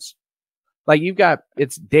ridiculous. Like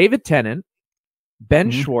it's David Tennant,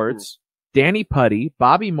 Ben Schwartz, Danny Puddy,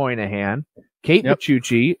 Bobby Moynihan, Kate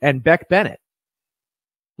Micucci, and Beck Bennett.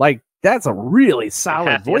 Like that's a really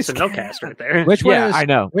solid voice cast right there. Which one is? I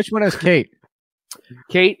know. Which one is Kate?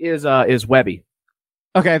 Kate is Webby.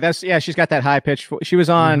 Okay, she's got that high pitch. She was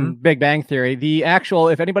on Big Bang Theory. The actual,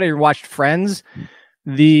 if anybody watched Friends,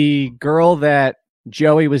 the girl that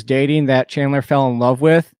Joey was dating that Chandler fell in love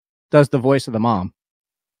with does the voice of the mom.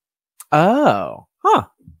 Oh, huh.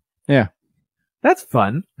 Yeah. That's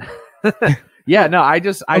fun. Yeah, no, I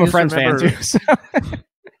just I'm a just Friends remember, fan too. So.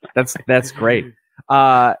 That's great.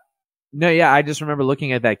 No, yeah, I just remember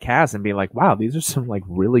looking at that cast and being like, wow, these are some like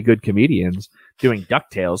really good comedians doing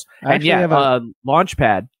DuckTales. And yeah,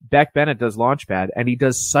 Launchpad, Beck Bennett does Launchpad, and he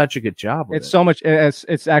does such a good job with it. So much.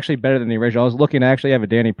 It's actually better than the original. I was looking. I actually have a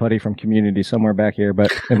Danny Putty from Community somewhere back here,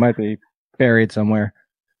 but it might be buried somewhere.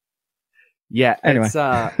 Yeah. Anyway. It's,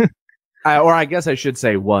 or I guess I should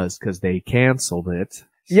say was, because they canceled it.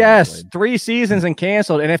 Yes, 3 seasons and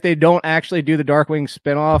canceled. And if they don't actually do the Darkwing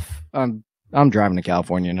spinoff, I'm driving to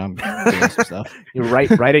California and I'm doing some stuff. You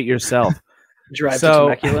write it yourself. Drive to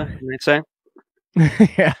Temecula, you might say.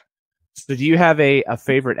 Yeah. So do you have a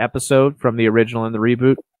favorite episode from the original and the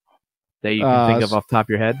reboot that you can think of off the top of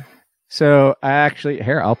your head? So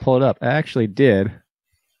I'll pull it up. I actually did.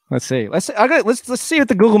 Let's see. Let's see if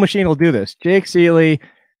the Google machine will do this. Jake Ciely,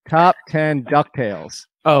 top 10 DuckTales.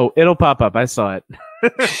 Oh, it'll pop up. I saw it.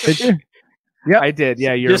 Did you? Yeah, I did.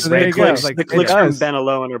 Yeah, you're just the clicks from Ben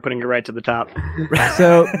alone are putting it right to the top.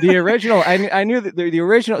 So the original, I knew that the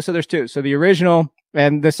original. So there's 2. So the original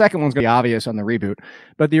and the second one's gonna be obvious on the reboot,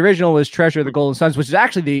 but the original was Treasure of the Golden Suns, which is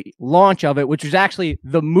actually the launch of it, which was actually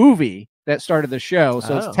the movie that started the show.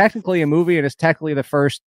 So it's technically a movie, and it's technically the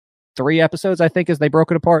first 3 episodes, I think, as they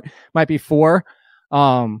broke it apart. Might be 4.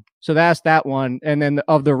 So that's that one. And then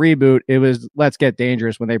of the reboot, it was Let's Get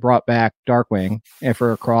Dangerous when they brought back Darkwing and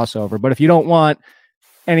for a crossover. But if you don't want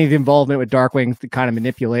any of the involvement with Darkwing to kind of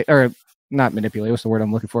manipulate, or not manipulate, what's the word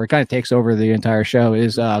I'm looking for? It kind of takes over the entire show,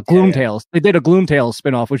 is Gloomtales. They did a Gloomtales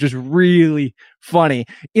spinoff, which is really funny.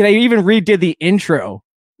 They even redid the intro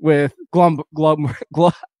with Glum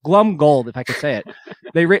Gold, if I could say it.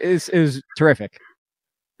 Is terrific.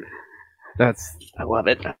 I love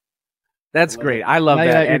it. That's great. I love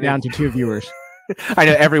that. You're down to 2 viewers. I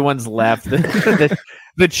know everyone's left. The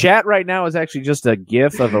chat right now is actually just a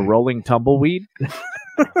GIF of a rolling tumbleweed.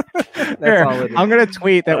 Here, I'm going to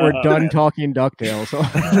tweet that we're done talking DuckTales.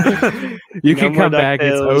 You can come back.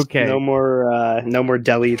 It's okay. No more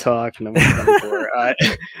deli talk. No more.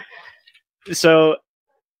 So,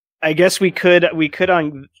 I guess we could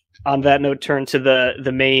on that note turn to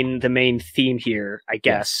the main theme here. I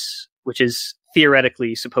guess, which is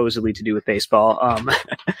theoretically, supposedly to do with baseball.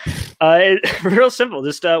 Real simple.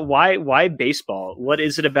 Just why baseball? What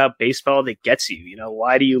is it about baseball that gets you?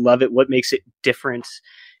 Why do you love it? What makes it different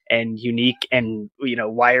and unique? And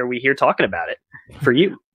why are we here talking about it for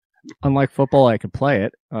you? Unlike football, I could play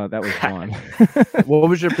it. That was fun. What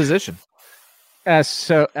was your position?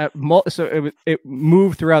 So it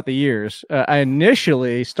moved throughout the years. I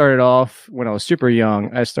initially started off when I was super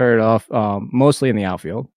young. I started off mostly in the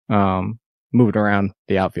outfield. Moved around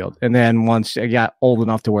the outfield. And then once I got old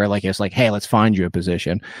enough to where it's like, hey, let's find you a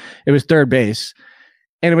position. It was third base.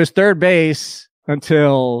 And it was third base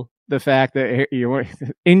until the fact that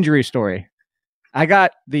injury story. I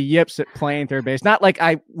got the yips at playing third base. Not like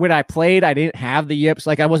when I played, I didn't have the yips.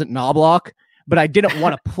 Like I wasn't Knobloch, but I didn't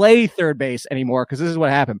want to play third base anymore because this is what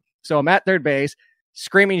happened. So I'm at third base,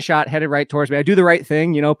 screaming shot headed right towards me. I do the right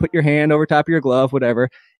thing, put your hand over top of your glove, whatever.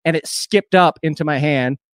 And it skipped up into my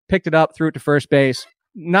hand. Picked it up, threw it to first base,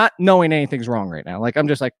 not knowing anything's wrong right now. Like, I'm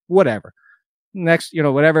just like, whatever. Next,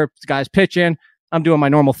 whatever, this guy's pitching. I'm doing my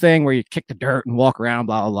normal thing where you kick the dirt and walk around,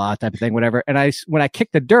 blah, blah, blah, type of thing, whatever. And when I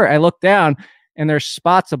kicked the dirt, I looked down and there's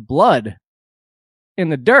spots of blood in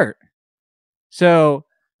the dirt. So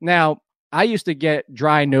now I used to get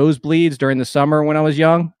dry nosebleeds during the summer when I was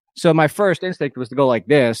young. So my first instinct was to go like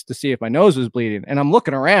this to see if my nose was bleeding. And I'm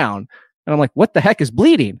looking around and I'm like, what the heck is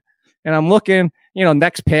bleeding? And I'm looking,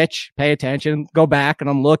 next pitch, pay attention, go back, and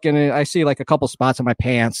I'm looking, and I see like a couple spots on my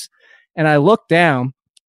pants. And I look down,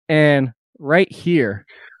 and right here,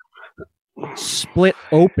 split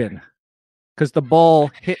open because the ball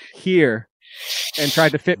hit here and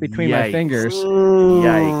tried to fit between my fingers.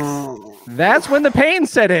 Yikes. That's when the pain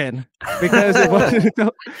set in because it wasn't.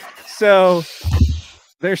 So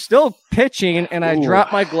they're still pitching, and I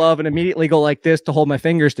drop my glove and immediately go like this to hold my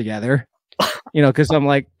fingers together. Because I'm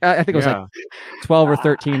like, I think it was like 12 or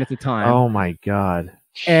 13 at the time. Oh my God.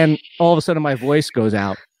 And all of a sudden my voice goes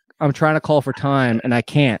out. I'm trying to call for time and I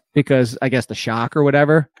can't because I guess the shock or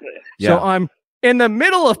whatever. Yeah. So I'm in the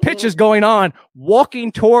middle of pitches going on,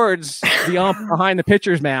 walking towards the ump behind the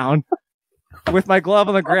pitcher's mound with my glove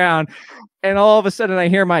on the ground. And all of a sudden I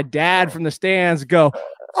hear my dad from the stands go,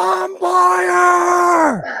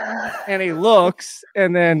 umpire! And he looks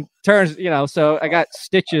and then turns, so I got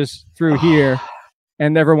stitches through here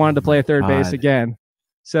and never wanted to play third base again.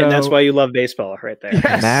 So, and that's why you love baseball right there. Yes.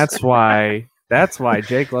 And that's why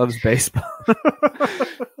Jake loves baseball.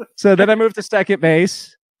 So then I moved to second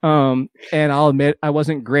base. And I'll admit I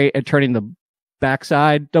wasn't great at turning the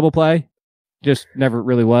backside double play. Just never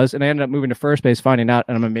really was. And I ended up moving to first base, finding out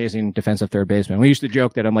I'm an amazing defensive third baseman. We used to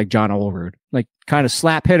joke that I'm like John Olerud, like kind of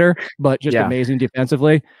slap hitter, but just amazing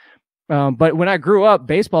defensively. But when I grew up,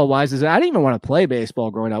 baseball wise, I didn't even want to play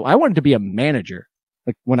baseball growing up. I wanted to be a manager.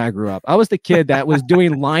 Like when I grew up, I was the kid that was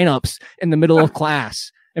doing lineups in the middle of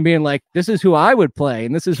class and being like, this is who I would play.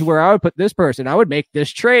 And this is where I would put this person. I would make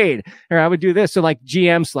this trade or I would do this. So like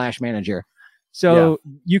GM/manager. So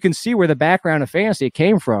you can see where the background of fantasy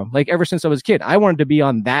came from. Like ever since I was a kid, I wanted to be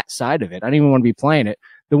on that side of it. I didn't even want to be playing it.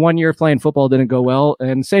 The 1 year playing football didn't go well.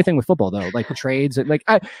 And same thing with football though, like trades. Like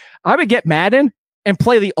I would get Madden and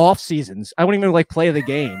play the off seasons. I wouldn't even like play the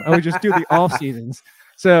game. I would just do the off seasons.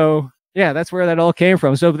 So yeah, that's where that all came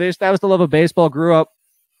from. So that was the love of baseball. Grew up,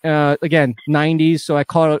 again, 90s. So I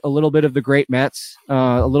caught a little bit of the great Mets,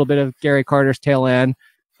 a little bit of Gary Carter's tail end.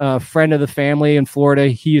 A friend of the family in Florida,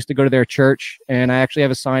 he used to go to their church, and I actually have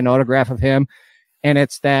a signed autograph of him. And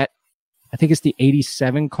it's that, I think it's the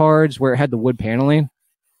 87 cards where it had the wood paneling,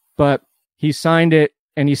 but he signed it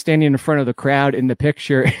and he's standing in front of the crowd in the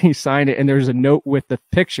picture. He signed it and there's a note with the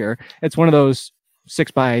picture. It's one of those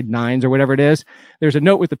 6x9s or whatever it is. There's a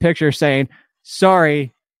note with the picture saying,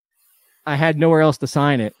 sorry, I had nowhere else to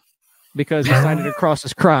sign it. Because he signed it across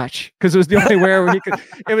his crotch because it was the only where he could.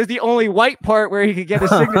 It was the only white part where he could get his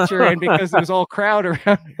signature in because it was all crowd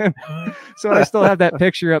around him. So I still have that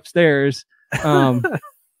picture upstairs. But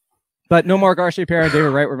Nomar Garciaparra and David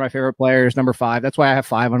Wright were my favorite players. Number 5. That's why I have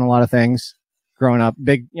 5 on a lot of things. Growing up,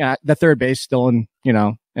 the third base still in,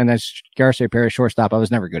 and that's Garciaparra shortstop. I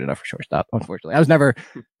was never good enough for shortstop. Unfortunately, I was never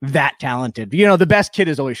that talented. The best kid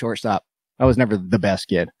is always shortstop. I was never the best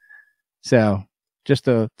kid. So. Just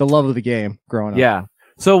the love of the game growing up. Yeah.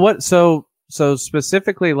 So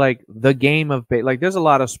specifically like the game of like there's a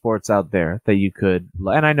lot of sports out there that you could,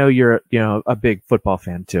 and I know you're a big football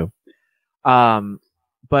fan too.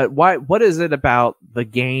 But what is it about the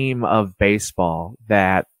game of baseball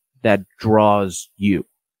that draws you?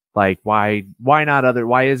 Like why not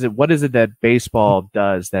what is it that baseball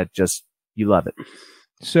does that just you love it?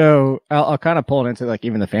 So I'll kind of pull it into like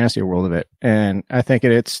even the fantasy world of it, and I think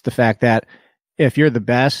it's the fact that if you're the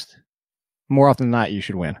best, more often than not, you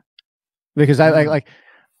should win. Because I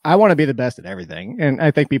want to be the best at everything, and I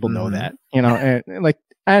think people know that. And like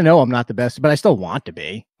I know I'm not the best, but I still want to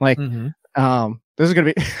be. Like, this is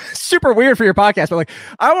gonna be super weird for your podcast, but like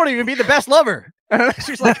I won't even be the best lover.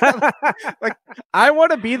 She's like I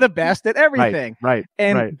want to be the best at everything. Right.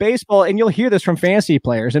 And baseball, and you'll hear this from fantasy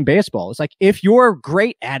players in baseball. It's like if you're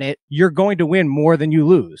great at it, you're going to win more than you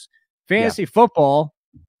lose. Fantasy football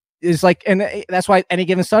is like, and that's why any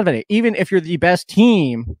given Sunday, even if you're the best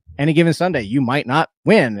team, any given Sunday, you might not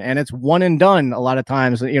win. And it's one and done a lot of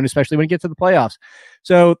times, especially when you get to the playoffs.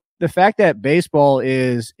 So the fact that baseball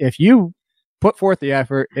is, if you put forth the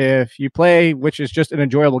effort, if you play, which is just an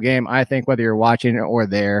enjoyable game, I think whether you're watching or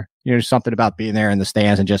there, there's something about being there in the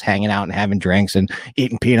stands and just hanging out and having drinks and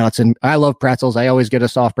eating peanuts. And I love pretzels. I always get a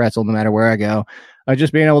soft pretzel no matter where I go.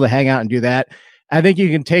 Just being able to hang out and do that. I think you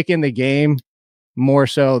can take in the game more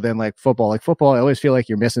so than like football. Like football, I always feel like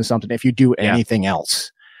you're missing something if you do anything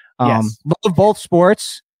else. Love both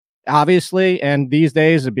sports, obviously. And these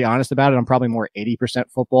days, to be honest about it, I'm probably more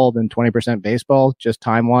 80% football than 20% baseball, just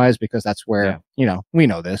time wise, because that's where, we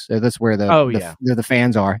know this. That's where the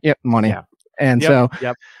fans are. Yep. Money. Yeah. And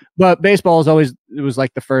but baseball is always, it was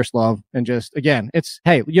like the first love. And just, again, that's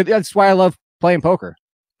why I love playing poker.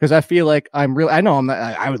 Because I feel like I know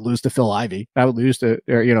I would lose to Phil Ivey. I would lose to,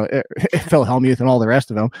 Phil Hellmuth and all the rest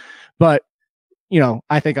of them. But,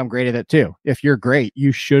 I think I'm great at it too. If you're great,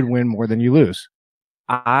 you should win more than you lose.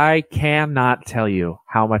 I cannot tell you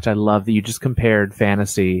how much I love that you just compared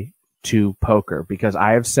fantasy to poker, because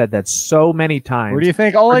I have said that so many times. Where do you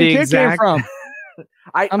think all that came from?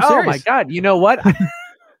 I'm serious. Oh my God. You know what?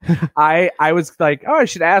 I was like, I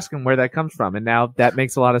should ask him where that comes from. And now that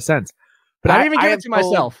makes a lot of sense. But I didn't even give it to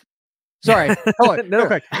myself. Sorry. Hold on. Real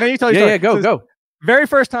quick. Then you tell your story. Go. Very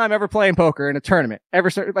first time ever playing poker in a tournament.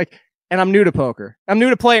 And I'm new to poker. I'm new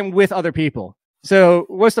to playing with other people. So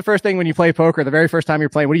what's the first thing when you play poker, the very first time you're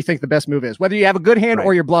playing, what do you think the best move is? Whether you have a good hand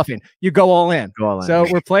or you're bluffing, you go all in. So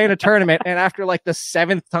we're playing a tournament, and after like the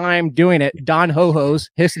 7th time doing it, Don Ho-Ho's,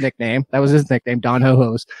 his nickname, that was his nickname, Don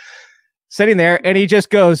Ho-Ho's, sitting there, and he just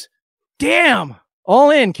goes, damn, all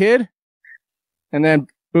in, kid. And then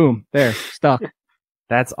boom, there, stuck.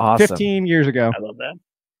 That's awesome. 15 years ago. I love that.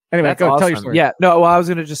 Anyway, go tell your story. Yeah, no, well, I was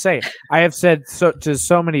going to just say, I have said to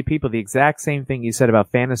so many people the exact same thing you said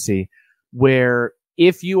about fantasy, where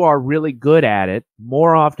if you are really good at it,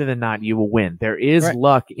 more often than not, you will win. There is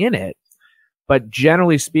luck in it, But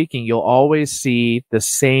generally speaking, you'll always see the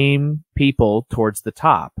same people towards the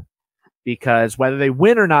top, because whether they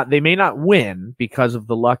win or not, they may not win because of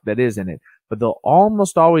the luck that is in it, but they'll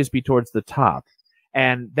almost always be towards the top.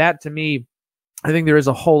 And that, to me, I think there is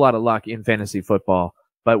a whole lot of luck in fantasy football,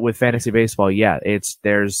 but with fantasy baseball,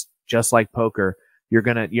 there's just like poker. You're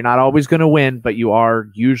not always gonna win, but you are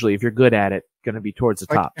usually, if you're good at it, gonna be towards the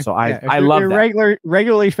top. So I love that.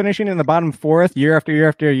 Regularly finishing in the bottom fourth year after year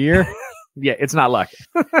after year. Yeah, it's not luck.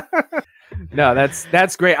 No,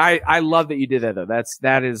 that's great. I love that you did that though.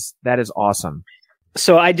 That is awesome.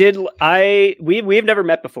 So we've never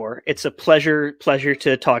met before. It's a pleasure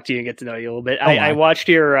to talk to you and get to know you a little bit. I watched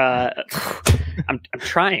your I'm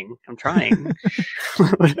trying.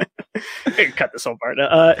 Cut this whole part.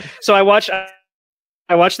 So I watched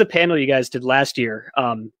the panel you guys did last year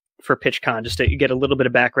for PitchCon, just to get a little bit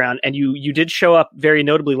of background, and you did show up very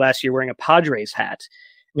notably last year wearing a Padres hat.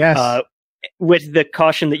 Yes. With the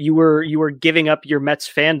caution that you were giving up your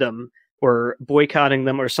Mets fandom or boycotting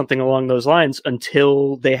them or something along those lines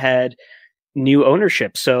until they had new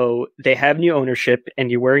ownership. So they have new ownership, and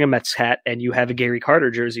you're wearing a Mets hat, and you have a Gary Carter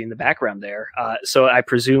jersey in the background there. So I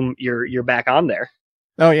presume you're back on there.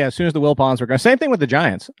 Oh yeah, as soon as the Wilpons were gone. Same thing with the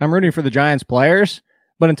Giants. I'm rooting for the Giants players,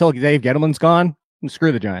 but until Dave Gettleman's gone,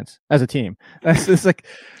 screw the Giants as a team. That's just like,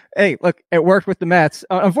 hey, look, it worked with the Mets.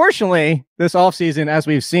 Unfortunately, this offseason, as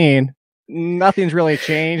we've seen, nothing's really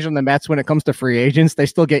changed on the Mets when it comes to free agents. They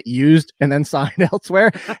still get used and then signed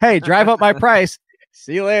elsewhere. Hey, drive up my price.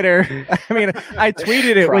 See you later. I mean, I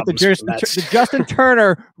tweeted it with the Justin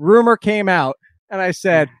Turner rumor came out, and I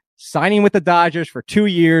said, signing with the Dodgers for 2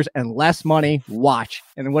 years and less money. Watch.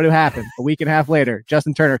 And then what happened? A week and a half later,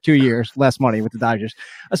 Justin Turner, 2 years, less money with the Dodgers.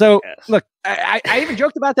 So, look, I even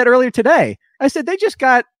joked about that earlier today. I said they just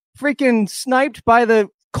got freaking sniped by the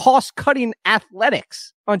cost-cutting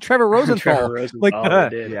Athletics on Trevor Rosenthal.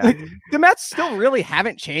 The Mets still really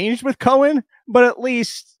haven't changed with Cohen, but at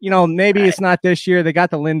least, maybe it's not this year. They got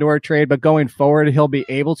the Lindor trade, but going forward, he'll be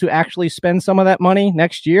able to actually spend some of that money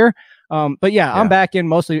next year. But I'm back in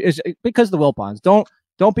mostly is because of the Wilpons.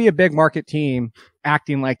 Don't be a big market team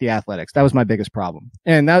acting like the Athletics. That was my biggest problem,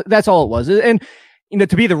 and that's all it was. And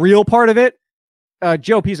to be the real part of it,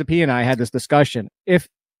 Joe Pisapia and I had this discussion. If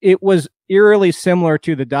it was eerily similar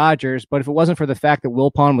to the Dodgers, but if it wasn't for the fact that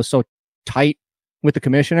Wilpon was so tight with the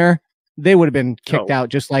commissioner, they would have been kicked out,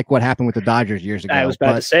 just like what happened with the Dodgers years ago. I was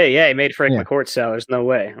about to say, he made Frank McCourt sell. There's no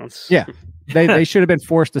way. Yeah, they should have been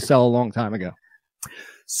forced to sell a long time ago.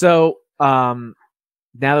 So now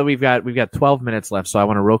that we've got 12 minutes left, so I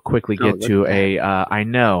want to real quickly get to I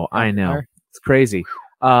know, it's crazy.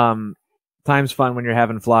 Time's fun when you're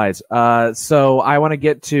having flies. So I want to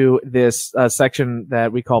get to this section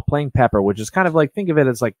that we call Playing Pepper, which is kind of like, think of it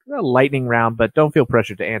as like a lightning round, but don't feel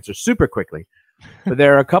pressured to answer super quickly. But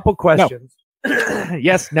there are a couple questions. No.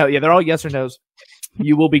 Yes, no, they're all yes or no's.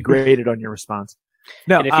 You will be graded on your response.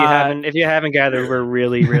 No, and if you haven't gathered, we're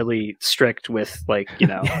really, really strict with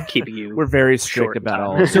keeping you. We're very strict about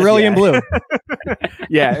all. Cerulean blue.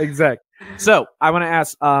 Yeah, exactly. So I want to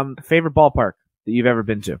ask, favorite ballpark that you've ever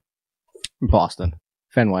been to? Boston,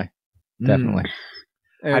 Fenway, definitely.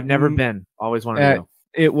 I've never been. Always wanted to go.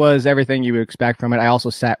 It was everything you would expect from it. I also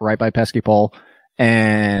sat right by Pesky Pole,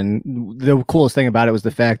 and the coolest thing about it was the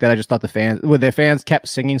fact that I just thought the fans kept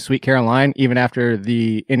singing "Sweet Caroline" even after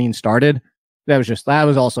the inning started. That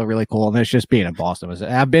was also really cool. And it's just being in Boston.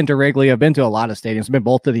 I've been to Wrigley. I've been to a lot of stadiums. I've been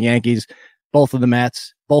both to the Yankees, both of the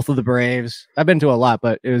Mets, both of the Braves. I've been to a lot,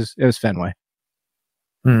 but it was Fenway.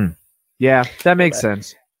 Yeah, that makes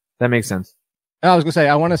sense. I was gonna say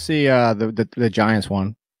I want to see the Giants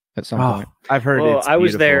one at some point. I've heard. It's I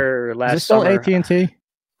was there last. Is it still summer. AT&T?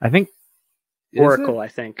 I think Oracle. I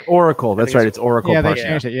think Oracle. That's right. It's Oracle. Yeah, they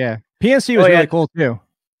changed it. Yeah, PNC was really cool too.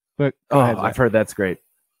 But I've heard that's great.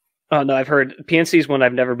 Oh no, I've heard PNC's one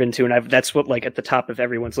I've never been to, and that's what at the top of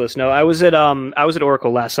everyone's list. No, I was at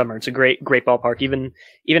Oracle last summer. It's a great ballpark.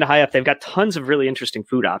 Even high up, they've got tons of really interesting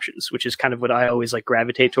food options, which is kind of what I always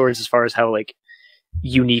gravitate towards as far as how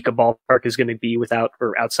unique a ballpark is going to be without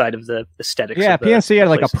or outside of the aesthetics. Yeah, PNC had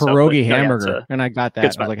a pierogi hamburger, and I got that. I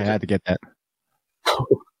was I had to get that.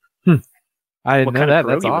 I didn't know that.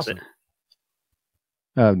 That's awesome.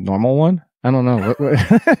 Normal one. I don't know.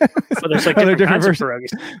 So there's different kinds of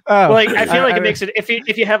pierogies. I feel like it makes it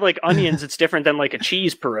if you have onions, it's different than a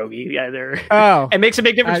cheese pierogi. Yeah, it makes a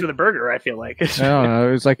big difference for the burger. I feel like. I don't know.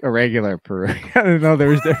 It was a regular pierogi. I didn't know there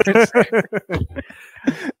was difference.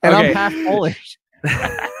 And I'm half Polish.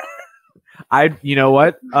 You know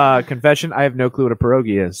what? Confession, I have no clue what a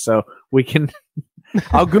pierogi is, so we can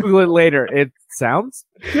I'll Google it later. It sounds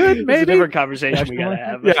good, maybe. It's a different conversation we gotta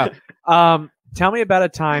have. Yeah. Tell me about a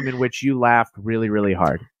time in which you laughed really, really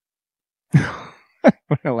hard.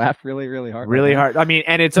 I laughed really, really hard. Really hard. I mean,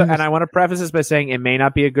 and and I want to preface this by saying it may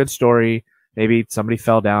not be a good story. Maybe somebody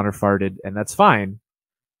fell down or farted, and that's fine.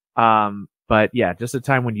 But yeah, just a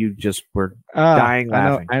time when you just were dying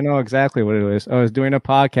laughing. I know exactly what it was. I was doing a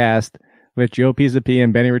podcast with Joe Pizza P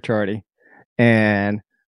and Benny Ricciardi, and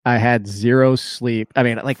I had zero sleep. I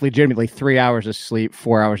mean, like legitimately 3 hours of sleep,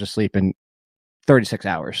 4 hours of sleep in 36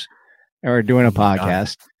 hours. And we're doing a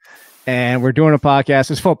podcast. And we're doing a podcast.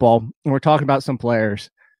 It's football. And we're talking about some players.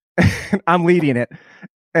 I'm leading it.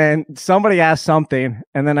 And somebody asked something.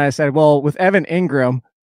 And then I said, well, with Evan Ingram.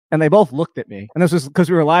 And they both looked at me. And this was because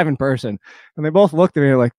we were live in person. And they both looked at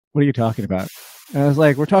me like, what are you talking about? And I was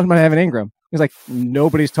like, we're talking about Evan Ingram. He's like,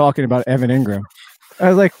 nobody's talking about Evan Ingram. I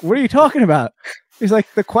was like, what are you talking about? He's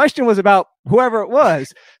like, the question was about whoever it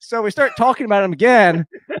was. So we start talking about him again,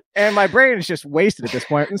 and my brain is just wasted at this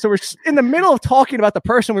point. And so we're in the middle of talking about the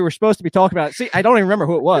person we were supposed to be talking about. See, I don't even remember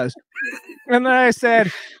who it was. And then I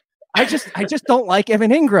said, I just don't like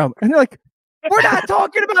Evan Ingram. And they're like, we're not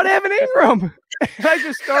talking about Evan Ingram. And I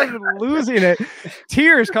just started losing it,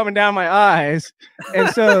 tears coming down my eyes. And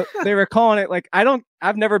so they were calling it like,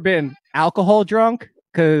 I've never been alcohol drunk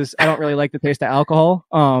because I don't really like the taste of alcohol.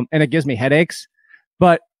 And it gives me headaches.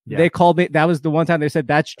 But they called me. That was the one time they said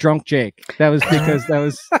that's drunk Jake. That was because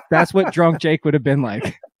that's what drunk Jake would have been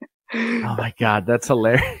like. Oh my God, that's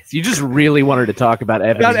hilarious! You just really wanted to talk about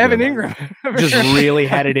Evan Ingram. Just really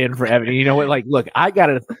had it in for Evan. You know what? Like, look, I got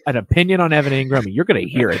an opinion on Evan Ingram, and you're going to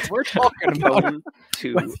hear it. We're talking about him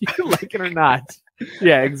too, whether you like it or not.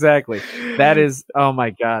 Yeah, exactly. That is. Oh my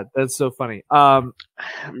God, that's so funny.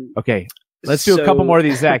 Okay. Let's do a couple more of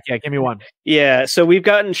these, Zach. Yeah, give me one. Yeah, so we've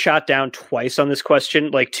gotten shot down twice on this question,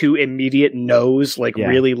 like 2 immediate no's, like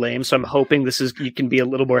really lame. So I'm hoping you can be a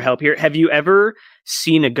little more help here. Have you ever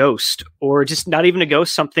seen a ghost, or just not even a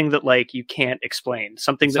ghost, something that like you can't explain,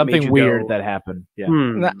 something made you weird go, that happened?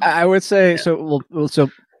 Yeah, I would say so. Well, so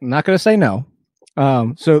I'm not going to say no.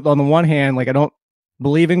 So on the one hand, like I don't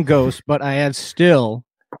believe in ghosts, but I had still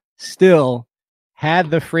had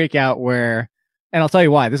the freak out where. And I'll tell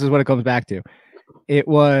you why. This is what it comes back to. It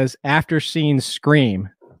was after seeing Scream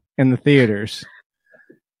in the theaters.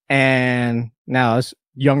 And now I was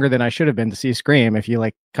younger than I should have been to see Scream, if you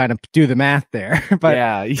like kind of do the math there. But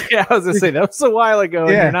yeah, I was going to say, that was a while ago.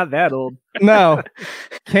 Yeah. And you're not that old. No.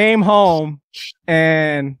 Came home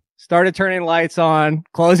and started turning lights on,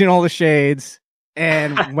 closing all the shades,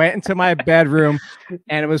 and went into my bedroom.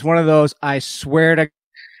 And it was one of those, I swear to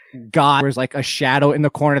God, there was like a shadow in the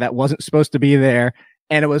corner that wasn't supposed to be there,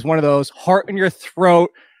 and it was one of those heart in your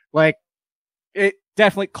throat, like it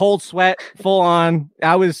definitely cold sweat, full on.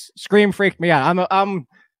 Scream freaked me out.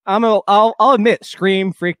 I'll admit,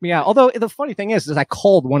 Scream freaked me out. Although the funny thing is I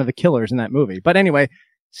called one of the killers in that movie, but anyway,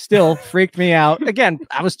 still freaked me out. Again,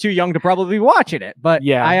 I was too young to probably be watching it, but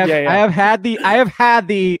yeah, I have had the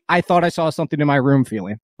I thought I saw something in my room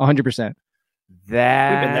feeling 100%. We've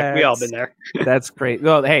been there. We all been there. That's great.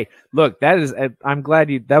 Well, hey, look, I'm glad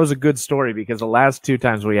that was a good story, because the last 2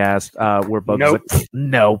 times we asked, we're both like,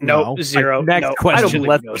 no, 0. Next question.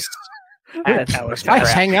 I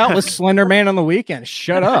hang out with Slender Man on the weekend.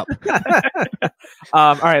 Shut up.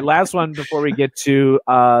 All right, last one before we get to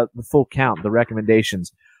the full count, the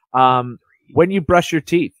recommendations. When you brush your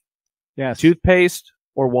teeth, toothpaste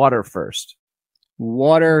or water first?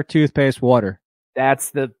 Water, toothpaste, water.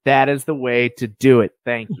 That is the way to do it.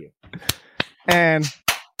 Thank you. And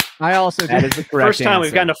I also that is the correct first time answer.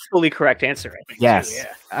 We've gotten a fully correct answer. I think, yes. Too,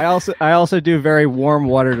 yeah. I also do very warm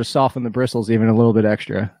water to soften the bristles even a little bit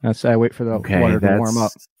extra. I wait for the water to warm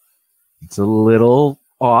up. It's a little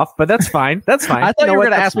off, but that's fine. That's fine. I thought you were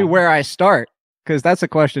going to ask me where I start, because that's a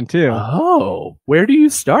question too. Oh, where do you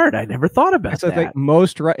start? I never thought about that.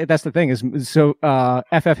 That's the thing is, so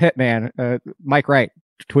FF Hitman, Mike Wright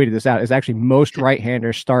tweeted this out, is actually most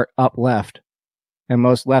right-handers start up left and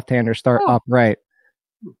most left-handers start up right.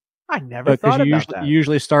 I never thought about that. You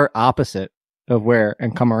usually start opposite of where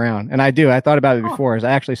and come around. And I thought about it before, is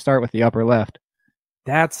I actually start with the upper left.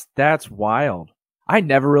 That's wild. I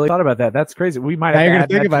never really thought about that. That's crazy. We might have you're going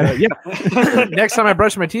to think about it. Yeah. Next time I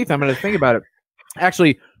brush my teeth, I'm going to think about it.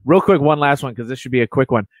 Actually, real quick, one last one, because this should be a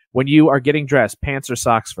quick one. When you are getting dressed, pants or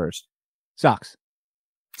socks first? Socks.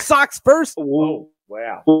 Socks first? Whoa.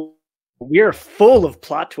 Wow. We're full of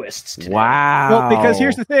plot twists today. Wow. Well, because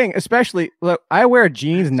here's the thing, especially, look, I wear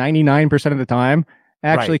jeans 99% of the time.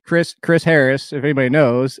 Actually, right. Chris Harris, if anybody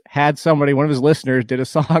knows, had one of his listeners did a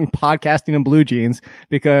song podcasting in blue jeans,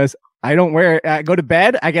 because I don't I go to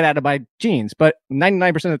bed, I get out of my jeans, but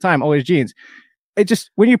 99% of the time, always jeans. it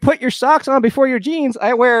just when you put your socks on before your jeans,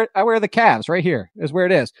 I wear the calves right here is where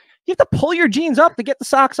it is. You have to pull your jeans up to get the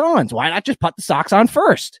socks on. So why not just put the socks on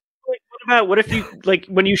first? What if you like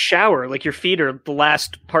when you shower, like your feet are the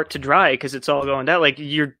last part to dry because it's all going down? Like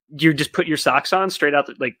you just put your socks on straight out.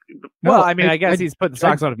 Well, I mean, I guess he's putting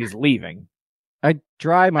socks on if he's leaving. I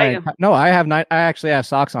dry my I actually have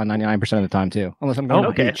socks on 99% of the time too, unless I'm going to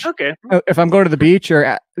the beach. Okay. If I'm going to the beach or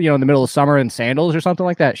in the middle of summer in sandals or something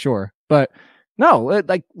like that, sure. But no,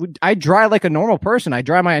 like I dry like a normal person. I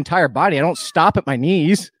dry my entire body. I don't stop at my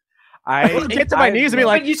knees. I get to my knees and be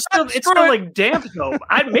like, it's still like damp though.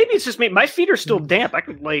 Maybe it's just me. My feet are still damp. I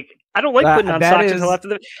don't like putting on socks until after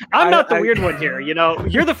the. I'm not the weird one here.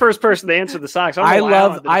 You're the first person to answer the socks. I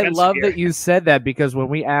love that you said that because when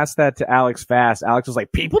we asked that to Alex Fast, Alex was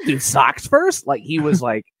like, "People do socks first?" Like he was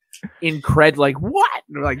like incred, like what?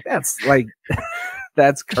 And we're like that's like.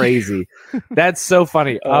 That's crazy. That's so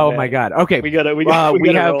funny. Oh my god. Okay, we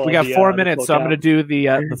have 4 minutes, so I'm going to do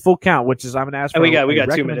the full count, which is I'm going to ask for we got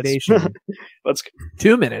 2 minutes. Let's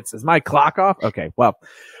 2 minutes. Is my clock off? Okay. Well,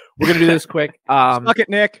 we're going to do this quick. Suck it,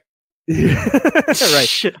 Nick.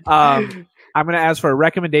 Right. I'm going to ask for a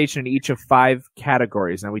recommendation in each of 5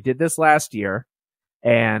 categories. Now we did this last year,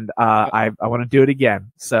 and I want to do it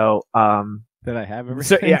again. So did I have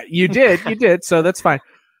everything? So yeah, you did. So that's fine.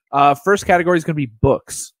 First category is going to be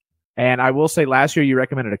books. And I will say last year you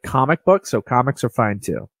recommended a comic book, so comics are fine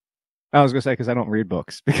too. I was going to say because I don't read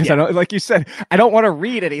books. Because I don't, like you said, I don't want to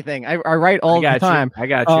read anything. I write all the time. I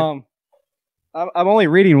got you. I'm only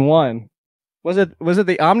reading one. Was it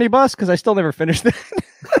the Omnibus? Because I still never finished it.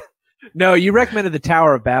 No, you recommended the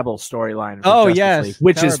Tower of Babel storyline. Yes. League,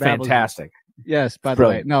 which is fantastic. Yes, by the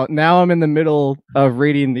way. No, now I'm in the middle of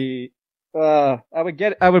reading the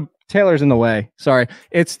Taylor's in the way. Sorry.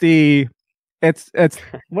 It's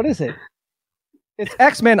what is it? It's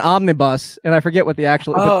X-Men Omnibus, and I forget what the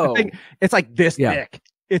actual I think it's like this thick.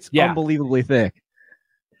 It's unbelievably thick.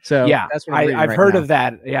 So yeah, that's what I've heard of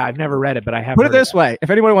that. Yeah, I've never read it, but I have. Put it this way: if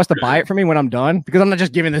anyone wants to buy it for me when I'm done, because I'm not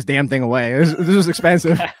just giving this damn thing away. This is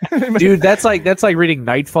expensive, dude. That's like reading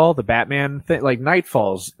Nightfall, the Batman thing. Like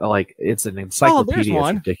Nightfall's like it's an encyclopedia.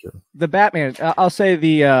 It's ridiculous. The Batman. I'll say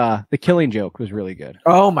the Killing Joke was really good.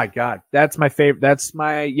 Oh my god, that's my favorite. That's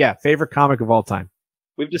my favorite comic of all time.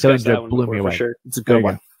 We've discussed that one blew me away. For sure. It's a good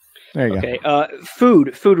one. There you go.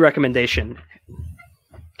 Food recommendation.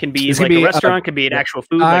 Can be like a restaurant, could be an actual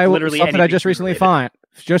food, like literally something I just recently found.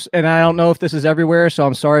 And I don't know if this is everywhere, so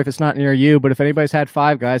I'm sorry if it's not near you, but if anybody's had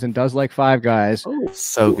Five Guys and does like Five Guys. Oh,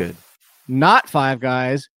 so good. Not Five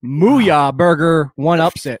Guys. Mooyah Burger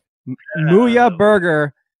one-ups it. Mooyah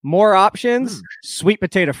Burger, more options, sweet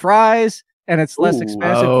potato fries, and it's less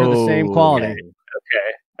expensive for the same quality.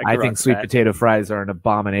 Okay. I think sweet potato fries are an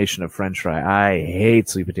abomination of French fry. I hate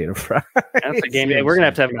sweet potato fries. That's a game. We're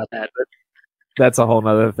going to have about that, but that's a whole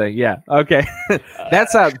nother thing. Yeah. Okay.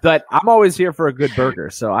 But I'm always here for a good burger.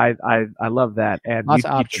 So I love that. And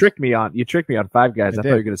you tricked me on Five Guys. I thought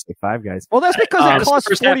you were going to say Five Guys. Well, that's because it costs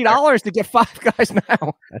 $40 to get Five Guys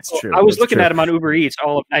now. That's true. I was looking at them on Uber Eats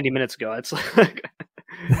all of 90 minutes ago. It's like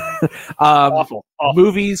awful.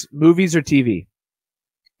 Movies or TV?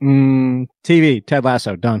 TV. Ted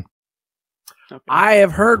Lasso. Done. Okay. I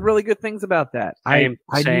have heard really good things about that. I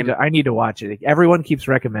need to watch it. Everyone keeps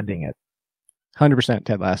recommending it. 100%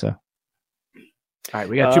 Ted Lasso. All right,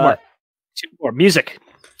 we got 2 more. 2 more. Music.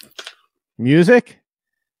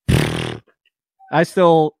 I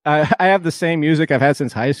have the same music I've had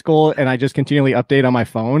since high school, and I just continually update on my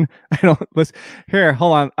phone. I don't listen. Here,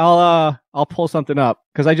 hold on. I'll pull something up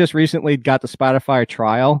because I just recently got the Spotify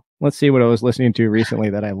trial. Let's see what I was listening to recently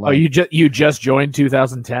that I love. Oh, you just joined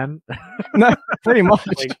 2010? No, pretty much.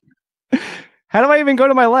 How do I even go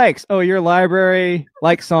to my likes? Oh, your library,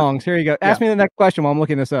 like songs. Here you go. Ask me the next question while I'm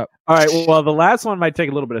looking this up. All right. Well, the last one might take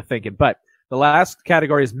a little bit of thinking, but the last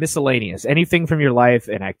category is miscellaneous. Anything from your life,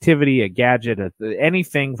 an activity, a gadget,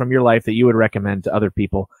 anything from your life that you would recommend to other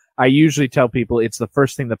people. I usually tell people it's the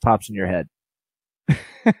first thing that pops in your head.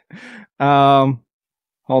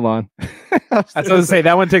 Hold on. I was going to say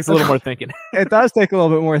that one takes a little more thinking. It does take a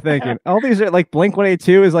little bit more thinking. All these are like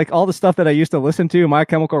Blink-182 is like all the stuff that I used to listen to. My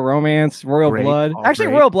Chemical Romance, Royal Blood. Actually,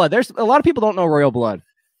 Royal Blood. There's a lot of people don't know Royal Blood.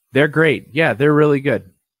 They're great. Yeah, they're really good.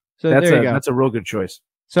 So that's a real good choice.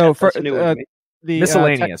 So for the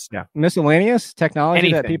miscellaneous, miscellaneous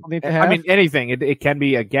technology that people need to have. I mean, anything. It can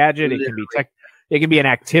be a gadget. It can be tech. It can be an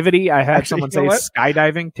activity. I had someone say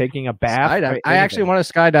skydiving, taking a bath. I actually want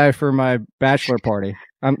to skydive for my bachelor party.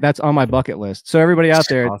 That's on my bucket list. So everybody out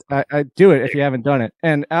there, awesome. I do it if you haven't done it.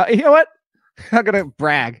 And you know what? I'm not going to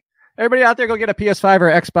brag. Everybody out there, go get a PS5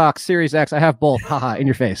 or Xbox Series X. I have both. Haha, in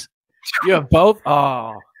your face. You have both?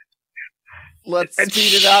 Oh. Let's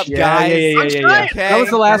speed it up, Yeah. guys. Yeah. Okay. That was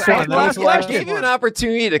the last one. I gave you an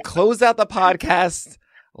opportunity to close out the podcast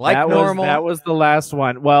like normal. That was the last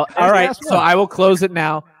one. Well, all right. So I will close it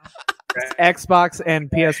now. Xbox and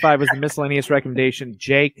PS5 was the miscellaneous recommendation.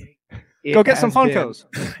 Jake, go get some Funkos.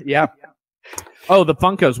 Yeah. Oh, the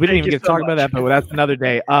Funkos. We didn't even get to talk about that, but that's another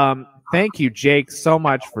day. Thank you, Jake, so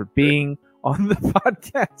much for being on the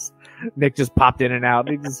podcast. Nick just popped in and out.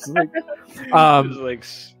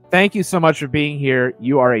 Thank you so much for being here.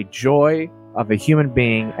 You are a joy of a human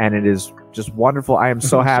being, and it is just wonderful. I am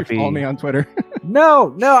so happy. Follow me on Twitter.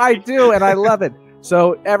 No, I do, and I love it.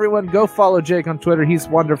 So everyone, go follow Jake on Twitter. He's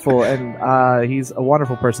wonderful, and he's a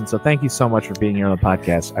wonderful person. So thank you so much for being here on the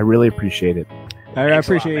podcast. I really appreciate it. I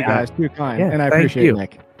appreciate you guys. Too kind. Yeah, and I appreciate you.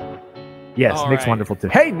 Nick. Yes, All Nick's right. wonderful too.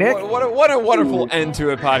 Hey, Nick. What a wonderful end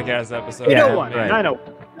to a podcast episode. Yeah, 901. right.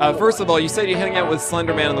 901. First of all, you said you hang out with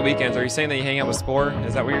Slender Man on the weekends. Are you saying that you hang out with Spore?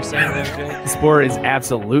 Is that what you're saying there, Jake? Spore is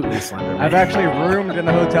absolutely slender. I've actually roomed in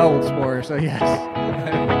a hotel with Spore, so yes.